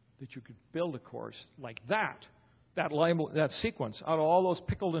that you could build a course like that sequence out of all those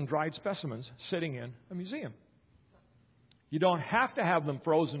pickled and dried specimens sitting in a museum. You don't have to have them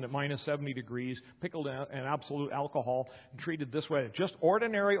frozen at minus 70 degrees, pickled in absolute alcohol, and treated this way. Just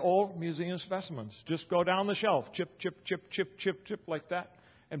ordinary old museum specimens. Just go down the shelf, chip, chip, chip, chip, chip, chip, like that,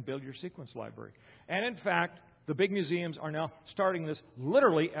 and build your sequence library. And in fact, the big museums are now starting this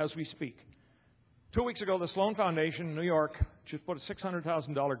literally as we speak. 2 weeks ago, the Sloan Foundation in New York just put a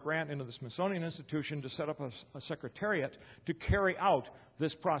 $600,000 grant into the Smithsonian Institution to set up a secretariat to carry out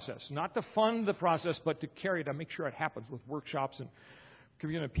this process. Not to fund the process, but to carry it, to make sure it happens with workshops and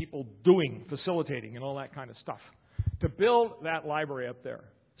community people facilitating and all that kind of stuff. To build that library up there.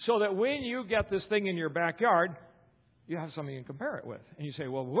 So that when you get this thing in your backyard, you have something you can compare it with. And you say,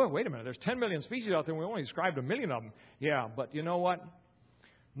 well, wait a minute, there's 10 million species out there and we only described 1 million of them. Yeah, but you know what?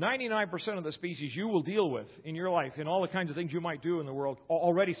 99% of the species you will deal with in your life, in all the kinds of things you might do in the world, are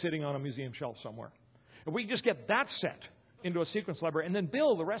already sitting on a museum shelf somewhere. If we just get that set into a sequence library and then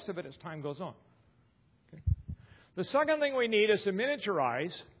build the rest of it as time goes on. Okay. The second thing we need is to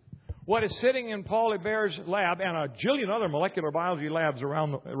miniaturize what is sitting in Paul Hebert's lab and a jillion other molecular biology labs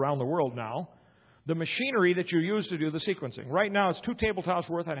around the world now, the machinery that you use to do the sequencing. Right now it's 2 tabletops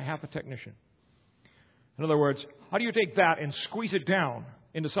worth and a half a technician. In other words, how do you take that and squeeze it down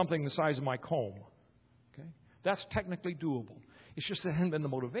into something the size of my comb? Okay? That's technically doable. It's just there hasn't been the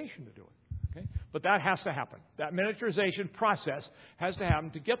motivation to do it. Okay? But that has to happen. That miniaturization process has to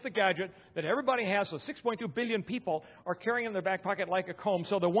happen to get the gadget that everybody has, so 6.2 billion people are carrying in their back pocket like a comb.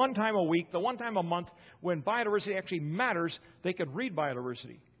 So the one time a week, the one time a month, when biodiversity actually matters, they could read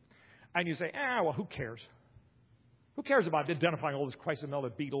biodiversity. And you say, well, who cares? Who cares about identifying all these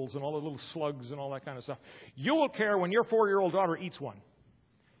Chrysomelid beetles and all the little slugs and all that kind of stuff? You will care when your 4-year-old daughter eats one.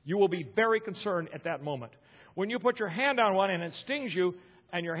 You will be very concerned at that moment. When you put your hand on one and it stings you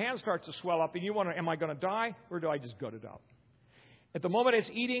and your hand starts to swell up and you wonder, am I going to die or do I just gut it out? At the moment it's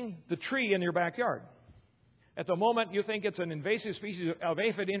eating the tree in your backyard. At the moment you think it's an invasive species of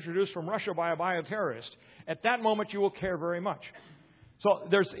aphid introduced from Russia by a bioterrorist. At that moment you will care very much. So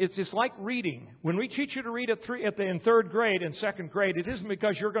it's just like reading. When we teach you to read in 3rd grade and 2nd grade, it isn't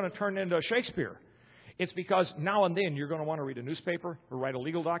because you're going to turn into Shakespeare. It's because now and then you're going to want to read a newspaper or write a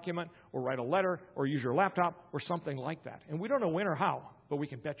legal document or write a letter or use your laptop or something like that. And we don't know when or how, but we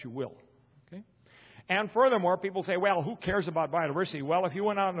can bet you will. Okay? And furthermore, people say, well, who cares about biodiversity? Well, if you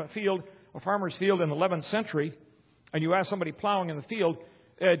went out in a farmer's field in the 11th century, and you asked somebody plowing in the field,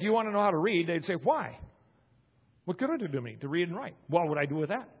 do you want to know how to read? They'd say, why? What good would it do me to read and write? What would I do with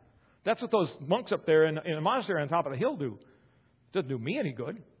that? That's what those monks up there in a monastery on top of the hill do. It doesn't do me any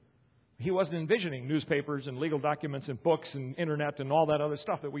good. He wasn't envisioning newspapers and legal documents and books and internet and all that other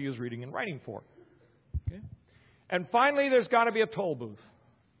stuff that we use reading and writing for. Okay? And finally, there's got to be a toll booth.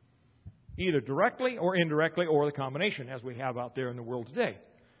 Either directly or indirectly or the combination as we have out there in the world today.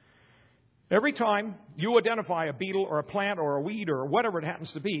 Every time you identify a beetle or a plant or a weed or whatever it happens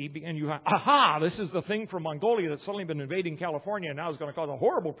to be, and you aha, this is the thing from Mongolia that's suddenly been invading California and now is going to cause a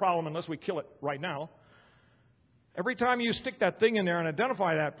horrible problem unless we kill it right now. Every time you stick that thing in there and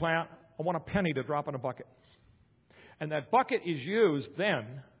identify that plant, I want a penny to drop in a bucket. And that bucket is used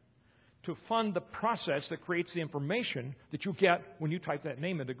then to fund the process that creates the information that you get when you type that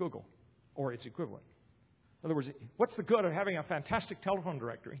name into Google or its equivalent. In other words, what's the good of having a fantastic telephone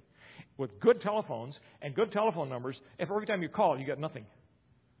directory with good telephones and good telephone numbers if every time you call you get nothing?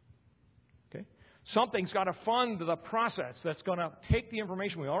 Okay? Something's got to fund the process that's going to take the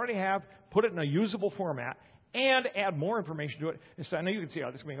information we already have, put it in a usable format, and add more information to it. And so I know you can see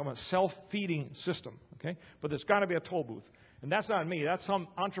how this is going to become a self-feeding system. Okay? But there's got to be a toll booth. And that's not me. That's some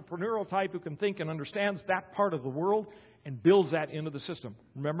entrepreneurial type who can think and understands that part of the world and builds that into the system.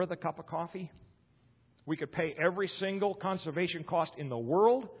 Remember the cup of coffee? We could pay every single conservation cost in the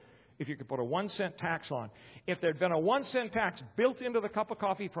world if you could put a 1-cent tax on. If there had been a 1-cent tax built into the cup of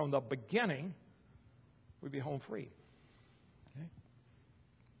coffee from the beginning, we'd be home free. Okay?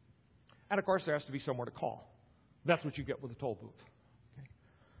 And of course, there has to be somewhere to call. That's what you get with a toll booth. Okay?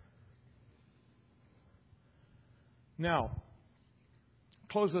 Now,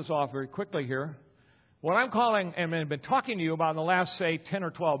 close this off very quickly here. What I'm calling, and I've been talking to you about in the last, say, 10 or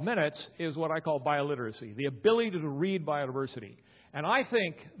 12 minutes, is what I call bioliteracy, the ability to read biodiversity. And I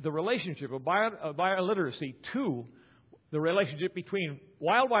think the relationship of bioliteracy to the relationship between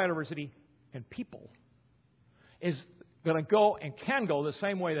wild biodiversity and people is going to go and can go the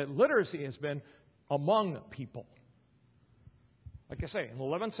same way that literacy has been among people. Like I say, in the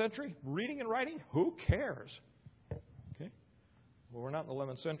 11th century, reading and writing, who cares? Okay? Well, we're not in the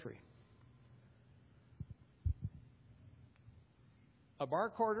 11th century. A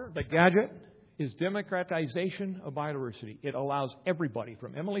barcoder, the gadget, is democratization of biodiversity. It allows everybody,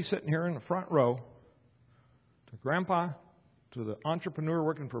 from Emily sitting here in the front row, to Grandpa, to the entrepreneur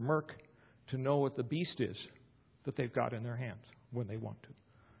working for Merck, to know what the beast is that they've got in their hands when they want to.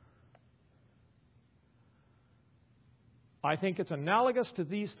 I think it's analogous to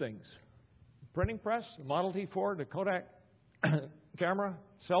these things. The printing press, the Model T Ford, the Kodak camera,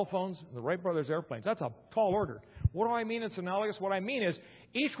 cell phones, and the Wright brothers airplanes. That's a tall order. What do I mean it's analogous? What I mean is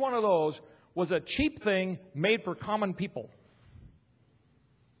each one of those was a cheap thing made for common people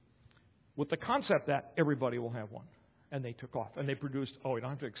with the concept that everybody will have one. And they took off. And they produced, we don't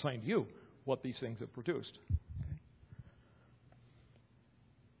have to explain to you what these things have produced. Okay.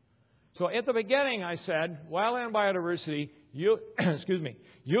 So at the beginning I said, wildland biodiversity, use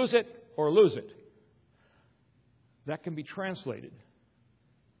it or lose it. That can be translated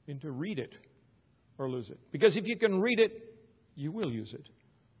into read it or lose it. Because if you can read it, you will use it.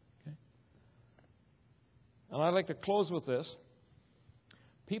 Okay? And I'd like to close with this.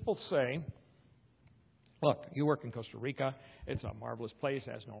 People say, look, you work in Costa Rica. It's a marvelous place.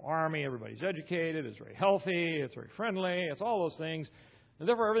 It has no army. Everybody's educated. It's very healthy. It's very friendly. It's all those things. And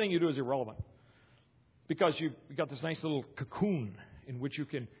therefore, everything you do is irrelevant. Because you've got this nice little cocoon in which you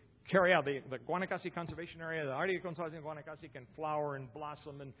can carry out. The Guanacaste Conservation Area, the Area Conservation of Guanacaste can flower and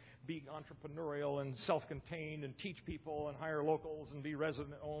blossom and be entrepreneurial and self-contained and teach people and hire locals and be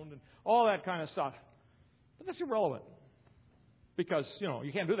resident-owned and all that kind of stuff. But that's irrelevant. Because,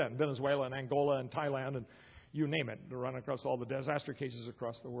 you can't do that in Venezuela and Angola and Thailand and you name it. To run across all the disaster cases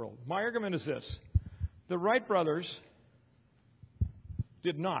across the world. My argument is this. The Wright brothers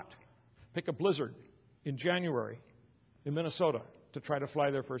did not pick a blizzard in January in Minnesota to try to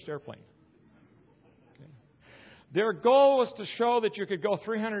fly their first airplane. Okay. Their goal was to show that you could go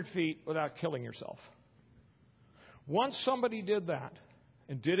 300 feet without killing yourself. Once somebody did that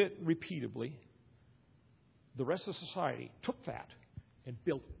and did it repeatedly, the rest of society took that and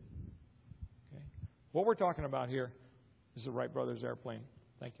built it. Okay. What we're talking about here is the Wright brothers airplane.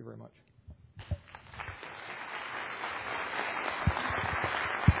 Thank you very much.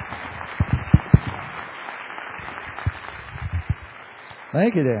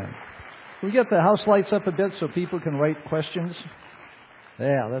 Thank you, Dan. Can we get the house lights up a bit so people can write questions?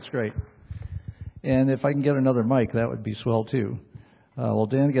 Yeah, that's great. And if I can get another mic, that would be swell too. While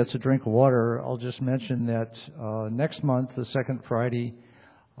Dan gets a drink of water, I'll just mention that next month, the second Friday,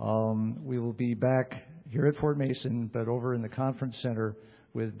 we will be back here at Fort Mason, but over in the conference center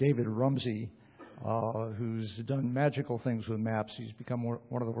with David Rumsey, who's done magical things with maps. He's become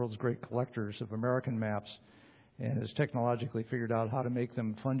one of the world's great collectors of American maps, and has technologically figured out how to make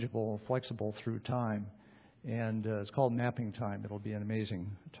them fungible and flexible through time. And it's called Mapping Time. It'll be an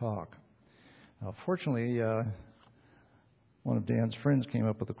amazing talk. Fortunately, one of Dan's friends came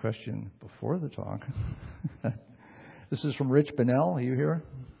up with a question before the talk. This is from Rich Bennell. Are you here?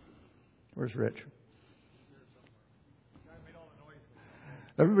 Where's Rich?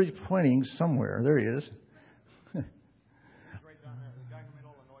 Everybody's pointing somewhere. There he is.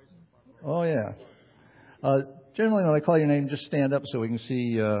 Oh, yeah. Generally, when I call your name, just stand up so we can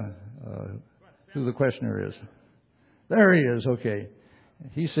see who the questioner is. There he is. Okay.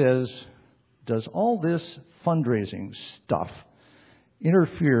 He says, does all this fundraising stuff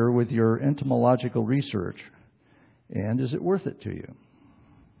interfere with your entomological research? And is it worth it to you?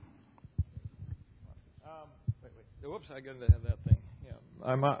 Whoops, I got to have that thing.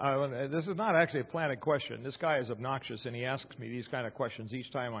 Yeah. This is not actually a planted question. This guy is obnoxious, and he asks me these kind of questions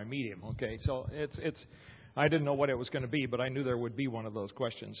each time I meet him. Okay, so it's. I didn't know what it was going to be, but I knew there would be one of those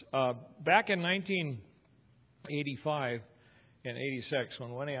questions. Back in 1985 and 86,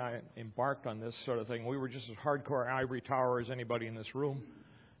 when Lenny and I embarked on this sort of thing, we were just as hardcore ivory tower as anybody in this room.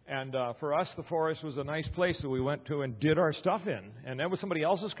 And for us, the forest was a nice place that we went to and did our stuff in. And that was somebody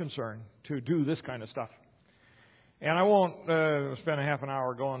else's concern to do this kind of stuff. And I won't spend a half an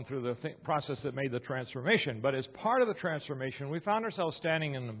hour going through the process that made the transformation. But as part of the transformation, we found ourselves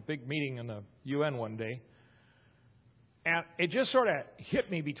standing in a big meeting in the UN one day. And it just sort of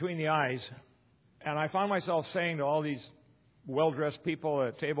hit me between the eyes. And I found myself saying to all these well-dressed people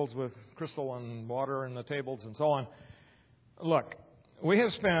at tables with crystal and water in the tables and so on, look, we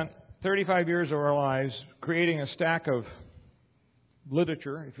have spent 35 years of our lives creating a stack of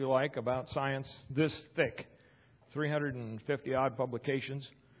literature, if you like, about science this thick, 350-odd publications.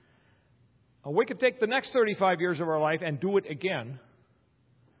 We could take the next 35 years of our life and do it again.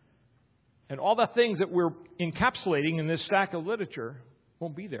 And all the things that we're encapsulating in this stack of literature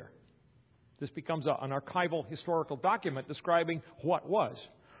won't be there. This becomes an archival historical document describing what was.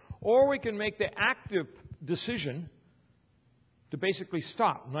 Or we can make the active decision to basically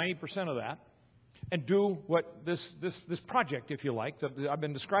stop 90% of that and do what this project, if you like, that I've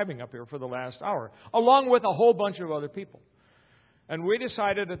been describing up here for the last hour, along with a whole bunch of other people. And we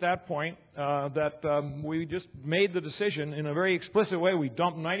decided at that point that we just made the decision in a very explicit way. We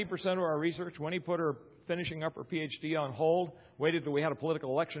dumped 90% of our research. Winnie put her finishing up her PhD on hold, waited till we had a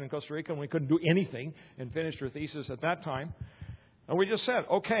political election in Costa Rica and we couldn't do anything, and finished her thesis at that time. And we just said,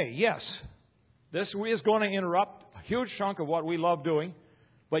 okay, yes, this is going to interrupt a huge chunk of what we love doing,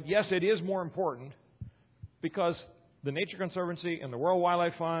 but yes, it is more important because the Nature Conservancy and the World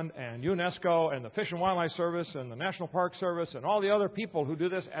Wildlife Fund and UNESCO and the Fish and Wildlife Service and the National Park Service and all the other people who do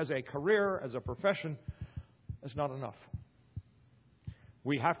this as a career, as a profession, is not enough.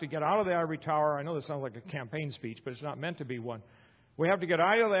 We have to get out of the ivory tower. I know this sounds like a campaign speech, but it's not meant to be one. We have to get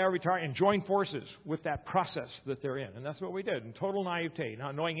out of the ivory tower and join forces with that process that they're in. And that's what we did, in total naivete,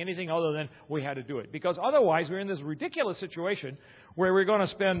 not knowing anything other than we had to do it. Because otherwise, we're in this ridiculous situation where we're going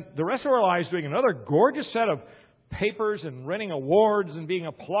to spend the rest of our lives doing another gorgeous set of papers and winning awards and being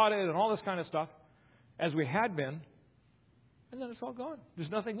applauded and all this kind of stuff, as we had been, and then it's all gone.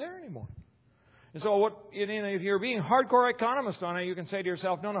 There's nothing there anymore. And so if you're being hardcore economist on it, you can say to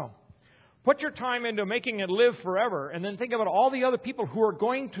yourself, no. Put your time into making it live forever, and then think about all the other people who are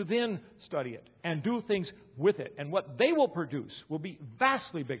going to then study it and do things with it. And what they will produce will be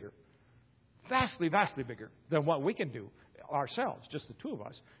vastly bigger than what we can do ourselves, just the two of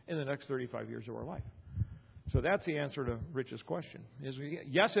us, in the next 35 years of our life. So that's the answer to Rich's question.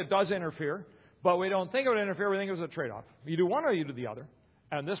 Yes, it does interfere, but we don't think of it interfere. We think of it as a trade-off. You do one or you do the other.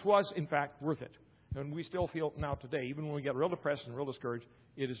 And this was, in fact, worth it. And we still feel now today, even when we get real depressed and real discouraged,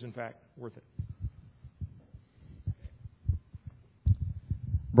 it is, in fact, worth it.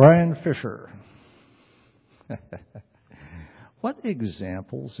 Brian Fisher. What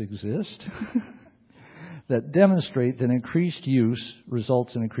examples exist that demonstrate that increased use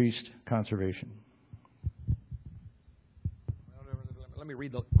results in increased conservation? Let me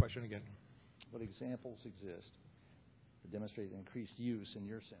read the question again. What examples exist that demonstrate increased use in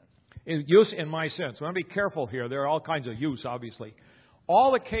your sense? Use in my sense. I want to be careful here. There are all kinds of use, obviously.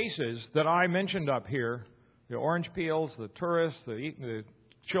 All the cases that I mentioned up here, the orange peels, the tourists, the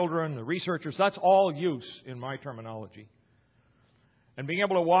children, the researchers, that's all use in my terminology. And being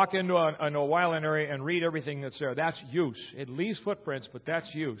able to walk into a wildland area and read everything that's there, that's use. It leaves footprints, but that's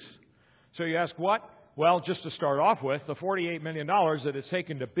use. So you ask what? Well, just to start off with, the $48 million that it's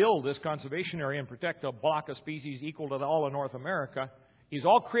taken to build this conservation area and protect a block of species equal to all of North America is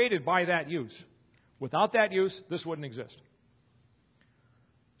all created by that use. Without that use, this wouldn't exist.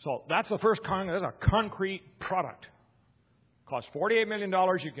 So that's the first that's a concrete product. Costs $48 million.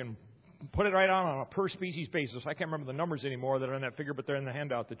 You can put it right on a per species basis. I can't remember the numbers anymore that are in that figure, but they're in the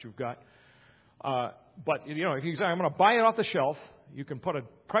handout that you've got. But if you say, I'm going to buy it off the shelf, you can put a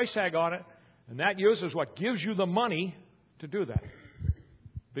price tag on it, and that use is what gives you the money to do that.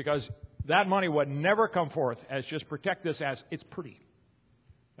 Because that money would never come forth as just protect this as it's pretty.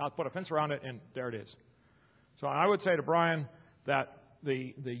 Now put a fence around it, and there it is. So I would say to Brian that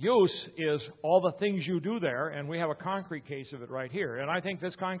the use is all the things you do there, and we have a concrete case of it right here. And I think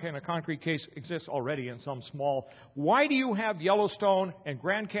this kind of concrete case exists already in some small. Why do you have Yellowstone and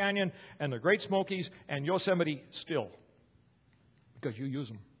Grand Canyon and the Great Smokies and Yosemite still? Because you use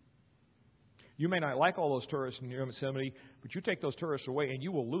them. You may not like all those tourists in Yosemite, but you take those tourists away and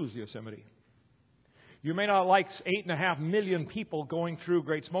you will lose Yosemite. You may not like 8.5 million people going through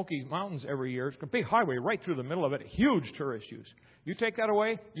Great Smoky Mountains every year. It's a big highway right through the middle of it. Huge tourist use. You take that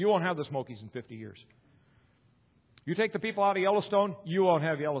away, you won't have the Smokies in 50 years. You take the people out of Yellowstone, you won't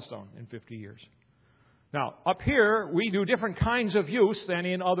have Yellowstone in 50 years. Now, up here, we do different kinds of use than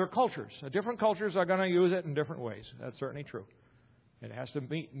in other cultures. Different cultures are going to use it in different ways. That's certainly true. It has to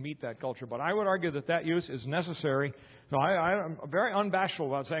meet that culture. But I would argue that use is necessary. So I'm very unbashful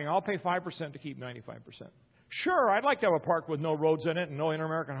about saying I'll pay 5% to keep 95%. Sure, I'd like to have a park with no roads in it and no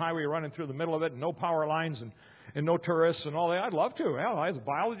Inter-American Highway running through the middle of it and no power lines and no tourists and all that. I'd love to. Hell, as a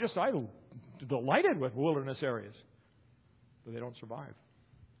biologist, I'm delighted with wilderness areas. But they don't survive.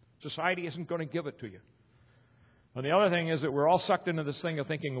 Society isn't going to give it to you. And the other thing is that we're all sucked into this thing of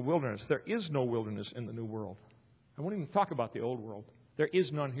thinking of wilderness. There is no wilderness in the New World. I won't even talk about the Old World. There is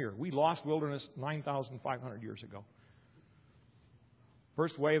none here. We lost wilderness 9,500 years ago.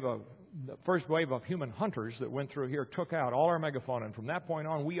 First wave of human hunters that went through here took out all our megafauna, and from that point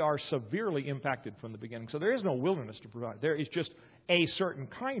on, we are severely impacted from the beginning. So there is no wilderness to provide. There is just a certain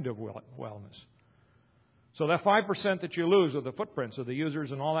kind of wellness. So that 5% that you lose of the footprints of the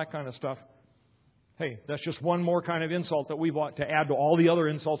users and all that kind of stuff, hey, that's just one more kind of insult that we want to add to all the other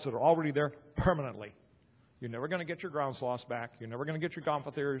insults that are already there permanently. You're never going to get your ground sloths back. You're never going to get your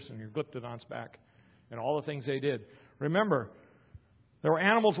gomphotheres and your glyptodonts back and all the things they did. Remember, there were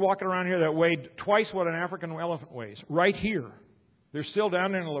animals walking around here that weighed twice what an African elephant weighs. Right here. They're still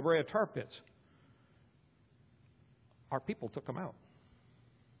down there in the La Brea tar pits. Our people took them out.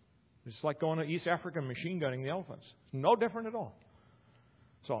 It's like going to East Africa and machine gunning the elephants. It's no different at all.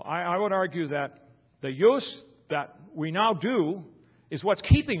 So I would argue that the use that we now do is what's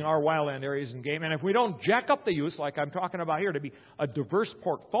keeping our wildland areas in game. And if we don't jack up the use, like I'm talking about here, to be a diverse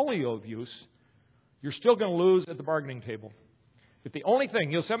portfolio of use, you're still going to lose at the bargaining table. If the only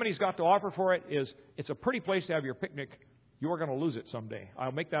thing Yosemite's got to offer for it is it's a pretty place to have your picnic, you are going to lose it someday.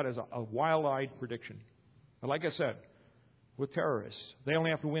 I'll make that as a wild-eyed prediction. But like I said, with terrorists, they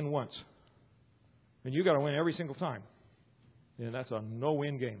only have to win once. And you've got to win every single time. And that's a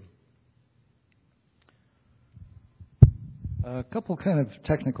no-win game. A couple kind of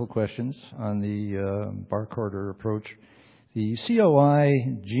technical questions on the barcoder approach. The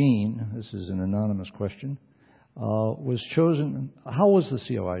COI gene, this is an anonymous question, was chosen. How was the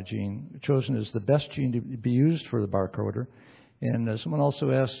COI gene chosen as the best gene to be used for the barcoder? And someone also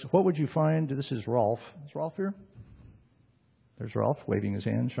asked, what would you find? This is Rolf. Is Rolf here? There's Rolf waving his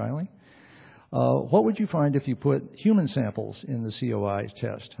hand shyly. What would you find if you put human samples in the COI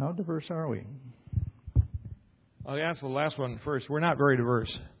test? How diverse are we? I'll answer the last one first. We're not very diverse.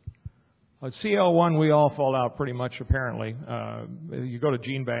 At CL1, we all fall out pretty much, apparently. You go to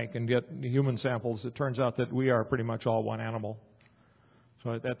GeneBank and get human samples, it turns out that we are pretty much all one animal.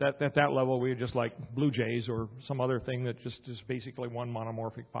 So at that level, we're just like blue jays or some other thing that just is basically one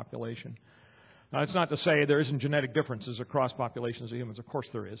monomorphic population. Now, it's not to say there isn't genetic differences across populations of humans. Of course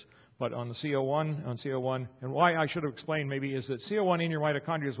there is. But on the CO1, and why I should have explained maybe is that CO1 in your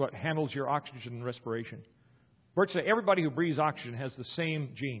mitochondria is what handles your oxygen respiration. Virtually everybody who breathes oxygen has the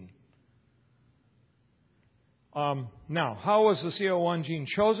same gene. Now, how was the CO1 gene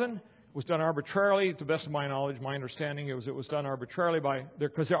chosen? It was done arbitrarily, to the best of my knowledge, my understanding it was done arbitrarily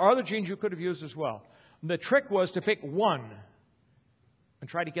because there are other genes you could have used as well. The trick was to pick one and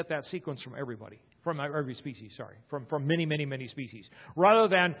try to get that sequence from everybody, from every species, from many, many, many species, rather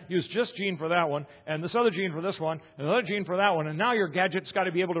than use just gene for that one, and this other gene for this one, and another gene for that one, and now your gadget's got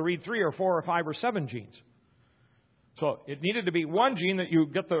to be able to read 3 or 4 or 5 or 7 genes. So it needed to be one gene that you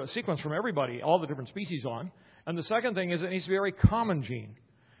get the sequence from everybody, all the different species on, and the second thing is it needs to be a very common gene.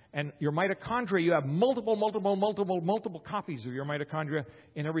 And your mitochondria, you have multiple copies of your mitochondria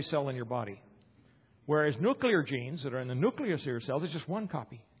in every cell in your body. Whereas nuclear genes that are in the nucleus of your cells is just one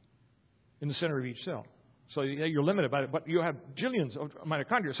copy in the center of each cell. So you're limited by it, but you have jillions of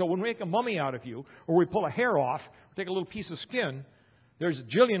mitochondria. So when we make a mummy out of you, or we pull a hair off, or take a little piece of skin, there's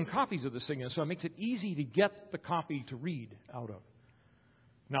a jillion copies of this thing, and so it makes it easy to get the copy to read out of.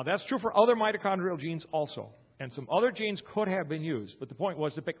 Now, that's true for other mitochondrial genes also. And some other genes could have been used, but the point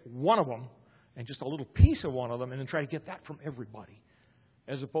was to pick one of them and just a little piece of one of them and then try to get that from everybody.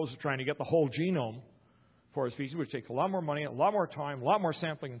 as opposed to trying to get the whole genome for a species, which takes a lot more money, a lot more time, a lot more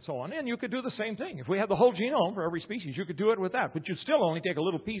sampling, and so on. And you could do the same thing. If we had the whole genome for every species, you could do it with that. But you'd still only take a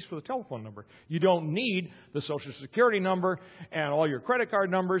little piece for the telephone number. You don't need the Social Security number and all your credit card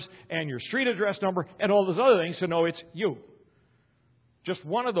numbers and your street address number and all those other things to know it's you. Just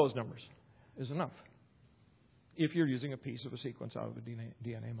one of those numbers is enough if you're using a piece of a sequence out of a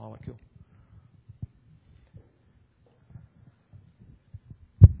DNA molecule.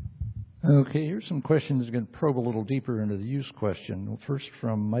 Okay, here's some questions. I'm going to probe a little deeper into the use question. First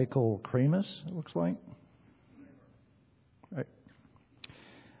from Michael Kramus, it looks like. Right.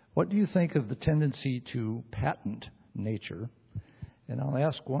 What do you think of the tendency to patent nature? And I'll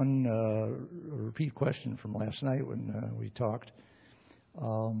ask one repeat question from last night when we talked.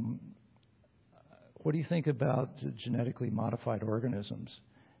 What do you think about genetically modified organisms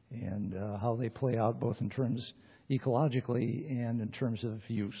and how they play out both in terms ecologically and in terms of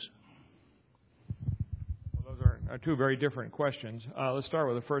use? Well, those are two very different questions. Let's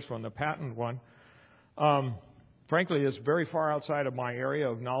start with the first one, the patent one. Frankly, it's very far outside of my area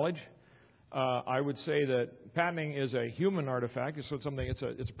of knowledge. I would say that patenting is a human artifact.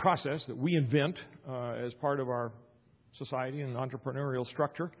 It's a process that we invent as part of our society and entrepreneurial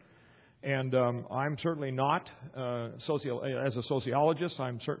structure. And I'm certainly not as a sociologist.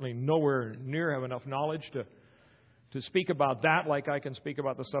 I'm certainly nowhere near have enough knowledge to speak about that like I can speak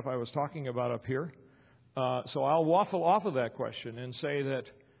about the stuff I was talking about up here. So I'll waffle off of that question and say that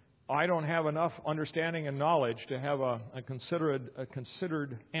I don't have enough understanding and knowledge to have a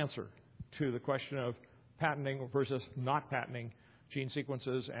considered answer to the question of patenting versus not patenting gene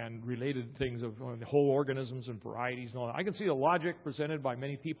sequences and related things of whole organisms and varieties and all that. I can see the logic presented by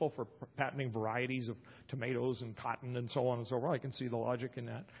many people for patenting varieties of tomatoes and cotton and so on and so forth. I can see the logic in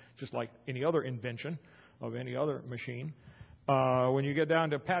that, just like any other invention of any other machine. When you get down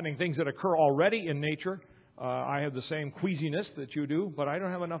to patenting things that occur already in nature, I have the same queasiness that you do, but I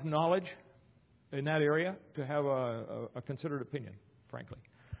don't have enough knowledge in that area to have a considered opinion, frankly.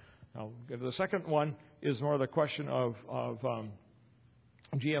 Now, the second one is more the question of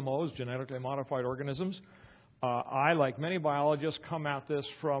GMOs, genetically modified organisms. I, like many biologists, come at this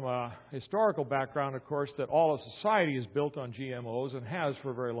from a historical background, of course, that all of society is built on GMOs and has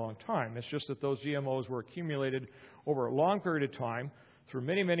for a very long time. It's just that those GMOs were accumulated over a long period of time through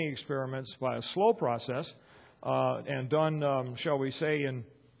many, many experiments by a slow process and done, shall we say,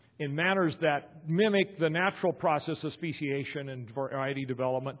 in manners that mimic the natural process of speciation and variety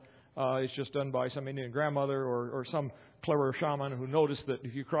development. It's just done by some Indian grandmother or some clever shaman who noticed that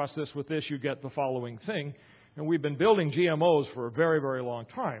if you cross this with this, you get the following thing. And we've been building GMOs for a very, very long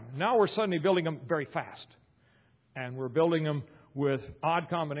time. Now we're suddenly building them very fast. And we're building them with odd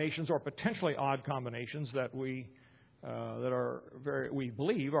combinations or potentially odd combinations that we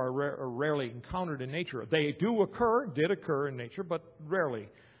believe are rarely encountered in nature. They did occur in nature, but rarely.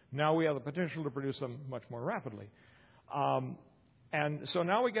 Now we have the potential to produce them much more rapidly. And so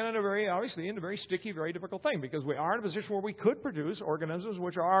now we get into a very sticky, very difficult thing, because we are in a position where we could produce organisms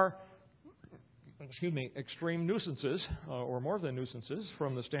which are, extreme nuisances, or more than nuisances,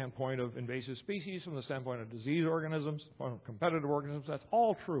 from the standpoint of invasive species, from the standpoint of disease organisms, from competitive organisms. That's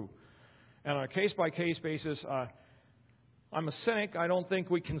all true. And on a case-by-case basis, I'm a cynic. I don't think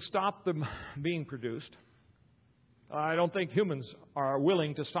we can stop them being produced. I don't think humans are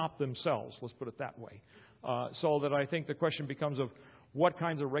willing to stop themselves, let's put it that way. So that I think the question becomes of what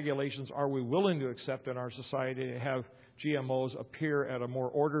kinds of regulations are we willing to accept in our society to have GMOs appear at a more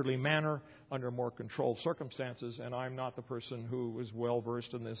orderly manner under more controlled circumstances. And I'm not the person who is well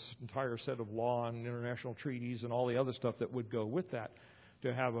versed in this entire set of law and international treaties and all the other stuff that would go with that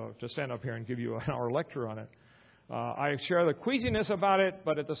to stand up here and give you an hour lecture on it. I share the queasiness about it,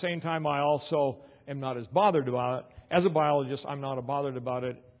 but at the same time I also am not as bothered about it. As a biologist, I'm not as bothered about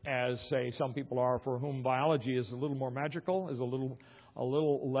it as, say, some people are, for whom biology is a little more magical, is a little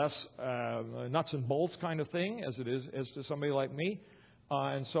less nuts and bolts kind of thing as it is as to somebody like me.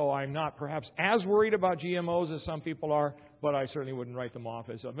 And so I'm not perhaps as worried about GMOs as some people are, but I certainly wouldn't write them off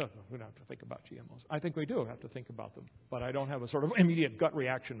as, we don't have to think about GMOs. I think we do have to think about them, but I don't have a sort of immediate gut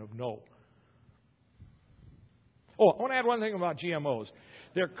reaction of no. Oh, I want to add one thing about GMOs.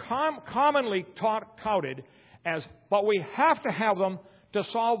 They're commonly touted as, but we have to have them to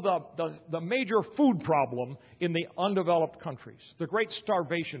solve the major food problem in the undeveloped countries, the great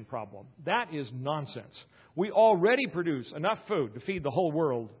starvation problem. That is nonsense. We already produce enough food to feed the whole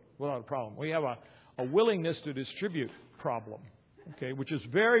world without a problem. We have a willingness to distribute problem, okay, which is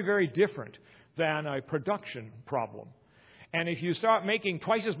very, very different than a production problem. And if you start making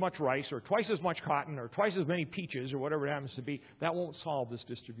twice as much rice or twice as much cotton or twice as many peaches or whatever it happens to be, that won't solve this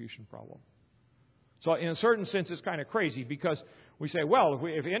distribution problem. So in a certain sense, it's kind of crazy because we say, well,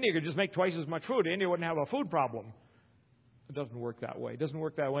 if India could just make twice as much food, India wouldn't have a food problem. It doesn't work that way. It doesn't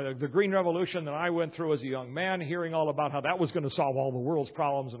work that way. The Green Revolution that I went through as a young man, hearing all about how that was going to solve all the world's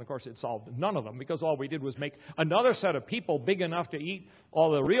problems, and of course it solved none of them because all we did was make another set of people big enough to eat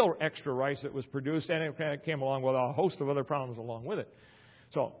all the real extra rice that was produced, and it came along with a host of other problems along with it.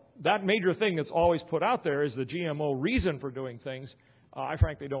 So that major thing that's always put out there is the GMO reason for doing things. I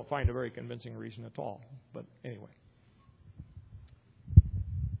frankly don't find a very convincing reason at all. But anyway.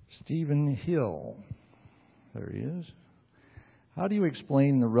 Stephen Hill. There he is. How do you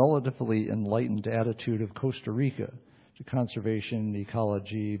explain the relatively enlightened attitude of Costa Rica to conservation,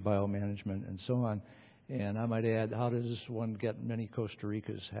 ecology, biomanagement, and so on? And I might add, how does one get many Costa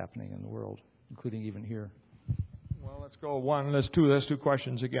Ricas happening in the world, including even here? Well, let's go one. There's two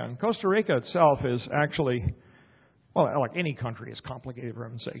questions again. Costa Rica itself is actually, well, like any country, is complicated for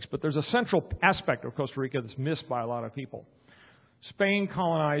heaven's sakes. But there's a central aspect of Costa Rica that's missed by a lot of people. Spain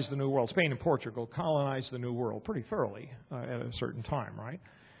colonized the New World. Spain and Portugal colonized the New World pretty thoroughly at a certain time, right?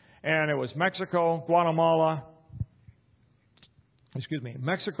 And it was Mexico, Guatemala,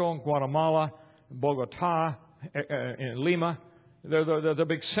 Bogota, and Lima. They're the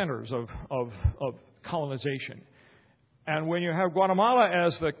big centers of colonization. And when you have Guatemala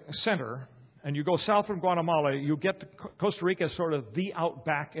as the center, and you go south from Guatemala, you get to Costa Rica as sort of the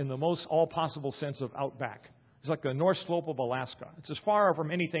outback in the most all possible sense of outback. It's like the North Slope of Alaska. It's as far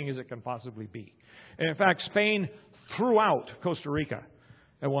from anything as it can possibly be. And in fact, Spain threw out Costa Rica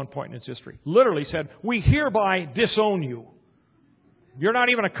at one point in its history. Literally said, we hereby disown you. You're not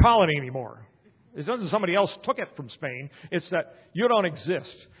even a colony anymore. It doesn't somebody else took it from Spain. It's that you don't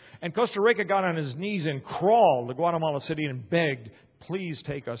exist. And Costa Rica got on his knees and crawled to Guatemala City and begged, please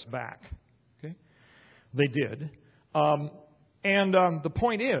take us back. Okay? They did. The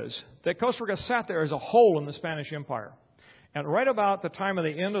point is that Costa Rica sat there as a hole in the Spanish Empire. And right about the time of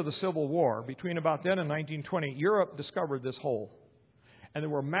the end of the Civil War, between about then and 1920, Europe discovered this hole. And there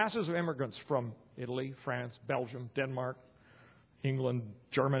were masses of immigrants from Italy, France, Belgium, Denmark, England,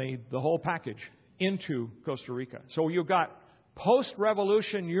 Germany, the whole package, into Costa Rica. So you've got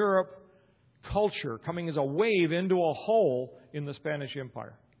post-revolution Europe culture coming as a wave into a hole in the Spanish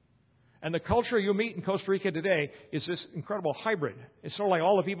Empire. And the culture you meet in Costa Rica today is this incredible hybrid. It's sort of like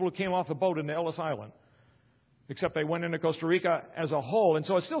all the people who came off the boat into Ellis Island, except they went into Costa Rica as a whole. And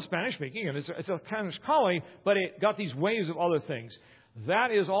so it's still Spanish-speaking, and it's a Spanish colony, but it got these waves of other things. That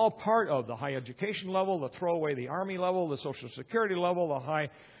is all part of the high education level, the throw away the army level, the Social Security level, the high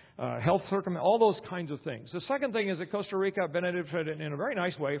health circumstance, all those kinds of things. The second thing is that Costa Rica benefited in a very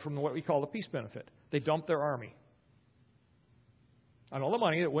nice way from what we call the peace benefit. They dumped their army. And all the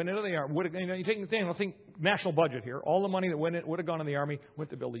money that went into the army, you think national budget here, all the money that would have gone in the army went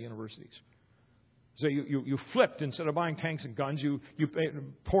to build the universities. So you flipped, instead of buying tanks and guns, you paid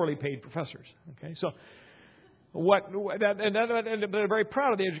poorly paid professors. Okay, so they're very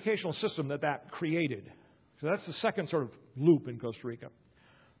proud of the educational system that created. So that's the second sort of loop in Costa Rica.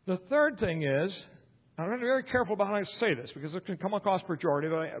 The third thing is, I'm going to be very careful about how I say this because it can come across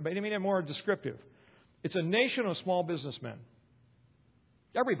pejorative, but I mean it more descriptive. It's a nation of small businessmen.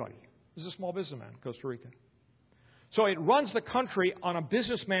 Everybody is a small businessman in Costa Rica. So it runs the country on a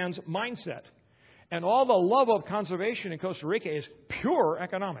businessman's mindset. And all the love of conservation in Costa Rica is pure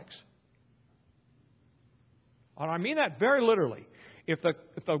economics. And I mean that very literally. If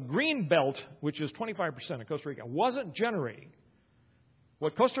the green belt, which is 25% of Costa Rica, wasn't generating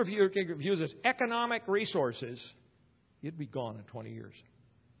what Costa Rica views as economic resources, it'd be gone in 20 years.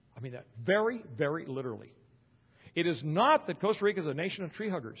 I mean that very, very literally. It is not that Costa Rica is a nation of tree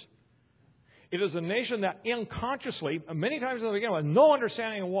huggers. It is a nation that unconsciously, many times in the beginning, with no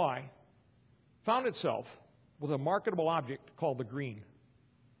understanding of why, found itself with a marketable object called the green.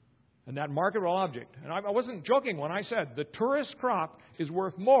 And that marketable object, and I wasn't joking when I said the tourist crop is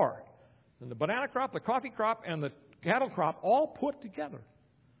worth more than the banana crop, the coffee crop, and the cattle crop all put together.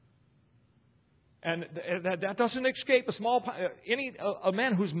 And that doesn't escape a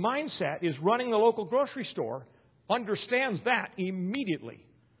man whose mindset is running the local grocery store understands that immediately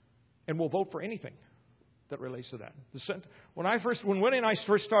and will vote for anything that relates to that. When Winnie and I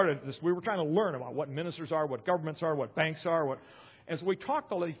first started this, we were trying to learn about what ministers are, what governments are, what banks are, and so we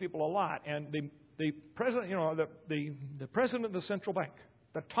talked to these people a lot. And the president, the president of the central bank,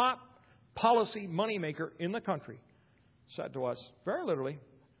 the top policy moneymaker in the country, said to us very literally,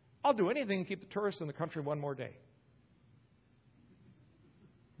 "I'll do anything to keep the tourists in the country one more day."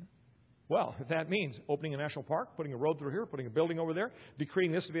 Well, if that means opening a national park, putting a road through here, putting a building over there,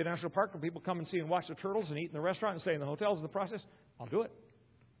 decreeing this to be a national park where people come and see and watch the turtles and eat in the restaurant and stay in the hotels in the process, I'll do it.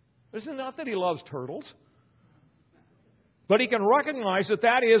 It's not that he loves turtles, but he can recognize that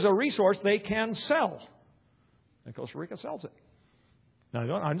that is a resource they can sell. And Costa Rica sells it.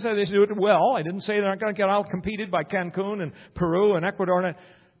 Now, I didn't say they do it well. I didn't say they're not going to get out-competed by Cancun and Peru and Ecuador.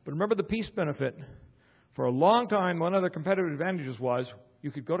 But remember the peace benefit. For a long time, one of the competitive advantages was you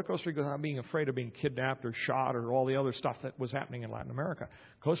could go to Costa Rica without being afraid of being kidnapped or shot or all the other stuff that was happening in Latin America.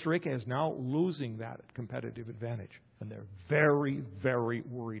 Costa Rica is now losing that competitive advantage, and they're very, very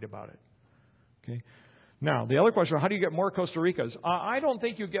worried about it. Okay. Now, the other question, how do you get more Costa Ricas? I don't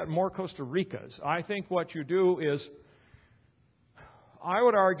think you get more Costa Ricas. I think what you do is, I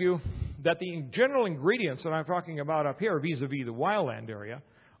would argue that the general ingredients that I'm talking about up here, vis-a-vis the wildland area,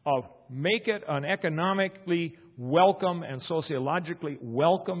 of make it an economically welcome and sociologically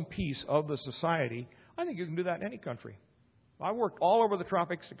welcome piece of the society, I think you can do that in any country. I worked all over the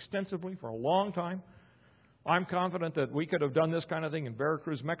tropics extensively for a long time. I'm confident that we could have done this kind of thing in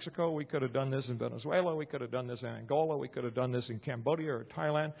Veracruz, Mexico. We could have done this in Venezuela. We could have done this in Angola. We could have done this in Cambodia or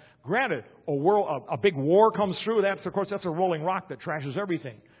Thailand. Granted, a big war comes through. Of course, that's a rolling rock that trashes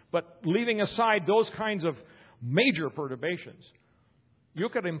everything. But leaving aside those kinds of major perturbations, you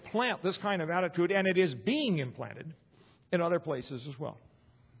could implant this kind of attitude, and it is being implanted in other places as well.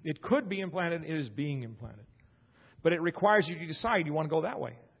 It could be implanted. It is being implanted. But it requires you to decide you want to go that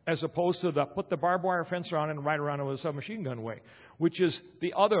way, as opposed to the put the barbed wire fence around and ride around with a submachine gun way, which is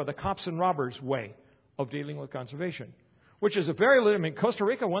the cops and robbers way of dealing with conservation, which is a very legitimate. Costa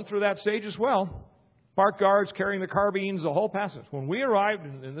Rica went through that stage as well. Park guards carrying the carbines, the whole passage. When we arrived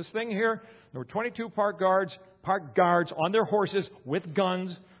in this thing here, there were 22 park guards on their horses with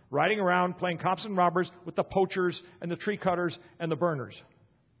guns, riding around playing cops and robbers with the poachers and the tree cutters and the burners.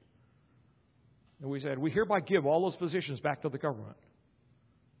 And we said, we hereby give all those positions back to the government.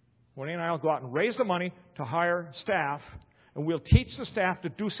 Wendy and I will go out and raise the money to hire staff, and we'll teach the staff to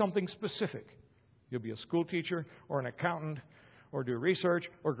do something specific. You'll be a school teacher or an accountant or do research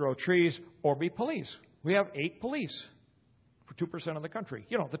or grow trees or be police. We have 8 police for 2% of the country.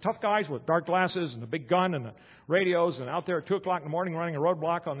 You know, the tough guys with dark glasses and the big gun and the radios and out there at 2 o'clock in the morning running a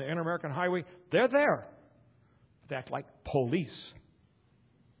roadblock on the Inter-American Highway. They're there. They act like police.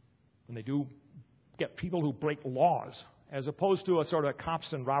 And they do get people who break laws, as opposed to a sort of cops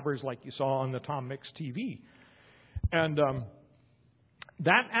and robbers like you saw on the Tom Mix TV. And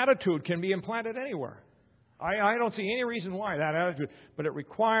that attitude can be implanted anywhere. I don't see any reason why that attitude, but it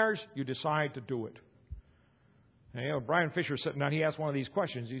requires you decide to do it. And, you know, Brian Fisher's sitting down. He asked one of these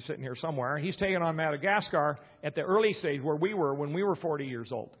questions. He's sitting here somewhere. He's taken on Madagascar at the early stage where we were when we were 40 years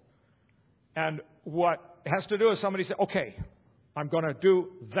old. And what has to do is somebody say, okay, I'm going to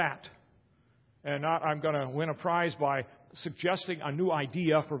do that. And not I'm going to win a prize by suggesting a new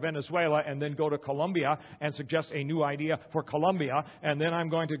idea for Venezuela and then go to Colombia and suggest a new idea for Colombia. And then I'm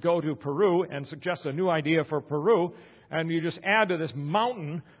going to go to Peru and suggest a new idea for Peru. And you just add to this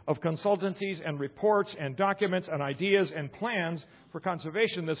mountain of consultancies and reports and documents and ideas and plans for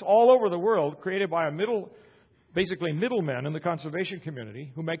conservation that's all over the world, created by basically middlemen in the conservation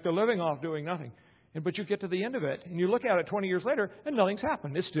community who make their living off doing nothing. But you get to the end of it, and you look at it 20 years later, and nothing's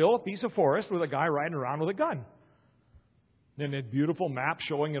happened. It's still a piece of forest with a guy riding around with a gun. Then a beautiful map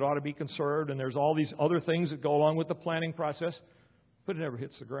showing it ought to be conserved, and there's all these other things that go along with the planning process, but it never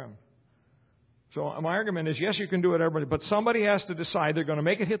hits the ground. So my argument is, yes, you can do it, everybody, but somebody has to decide they're going to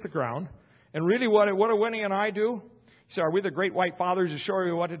make it hit the ground. And really, what do Winnie and I do? You say, are we the great white fathers who show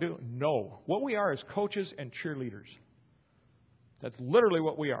you what to do? No. What we are is coaches and cheerleaders. That's literally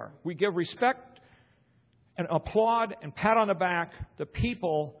what we are. We give respect and applaud and pat on the back the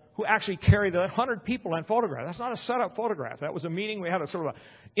people who actually carry the 100 people and photograph. That's not a set-up photograph. That was a meeting. We had a sort of an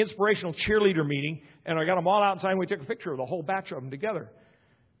inspirational cheerleader meeting, and I got them all outside, and we took a picture of the whole batch of them together.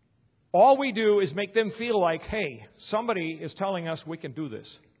 All we do is make them feel like, hey, somebody is telling us we can do this.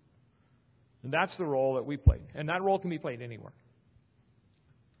 And that's the role that we play. And that role can be played anywhere.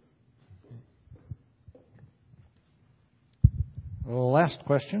 Well, last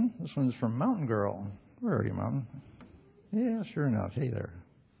question. This one's from Mountain Girl. Where are you, Mountain? Yeah, sure enough. Hey there.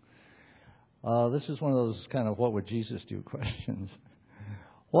 This is one of those kind of what would Jesus do questions.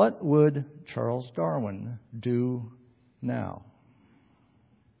 What would Charles Darwin do now?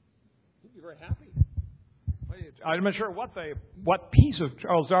 He'd be very happy. I'm not sure what piece of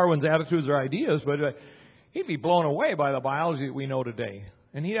Charles Darwin's attitudes or ideas, but he'd be blown away by the biology that we know today.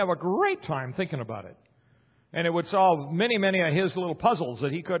 And he'd have a great time thinking about it. And it would solve many, many of his little puzzles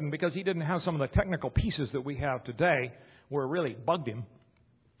that he couldn't, because he didn't have some of the technical pieces that we have today where it really bugged him.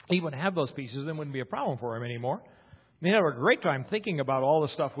 he would have those species, then wouldn't be a problem for him anymore. He'd have a great time thinking about all the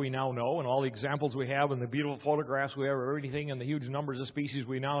stuff we now know and all the examples we have and the beautiful photographs we have of everything and the huge numbers of species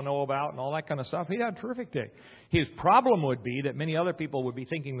we now know about and all that kind of stuff. He'd have a terrific day. His problem would be that many other people would be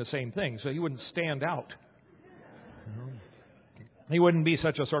thinking the same thing, so he wouldn't stand out. He wouldn't be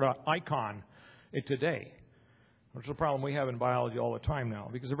such a sort of icon today, which is a problem we have in biology all the time now.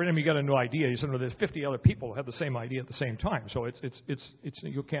 Because every time you get a new idea, you say, "No, there's 50 other people who have the same idea at the same time." So it's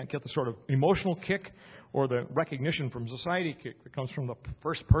you can't get the sort of emotional kick or the recognition from society kick that comes from the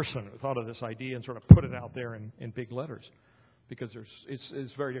first person who thought of this idea and sort of put it out there in big letters. Because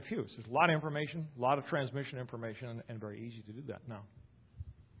it's very diffuse. There's a lot of information, a lot of transmission information, and very easy to do that now.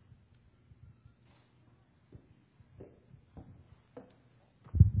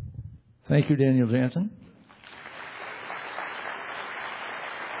 Thank you, Daniel Janzen.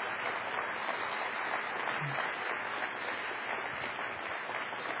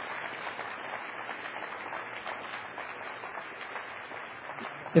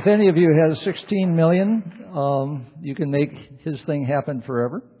 If any of you has 16 million, you can make his thing happen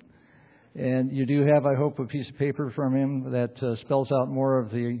forever. And you do have, I hope, a piece of paper from him that spells out more of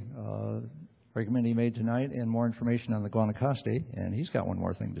the argument he made tonight and more information on the Guanacaste. And he's got one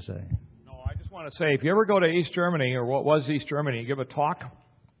more thing to say. No, I just want to say, if you ever go to East Germany, or what was East Germany, give a talk,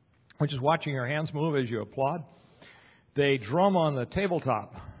 which is watching your hands move as you applaud. They drum on the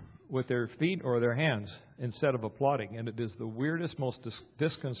tabletop with their feet or their hands instead of applauding. And it is the weirdest, most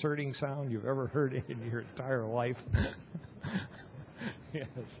disconcerting sound you've ever heard in your entire life. Yes.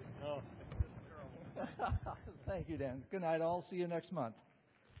 Thank you, Dan. Good night, all. See you next month.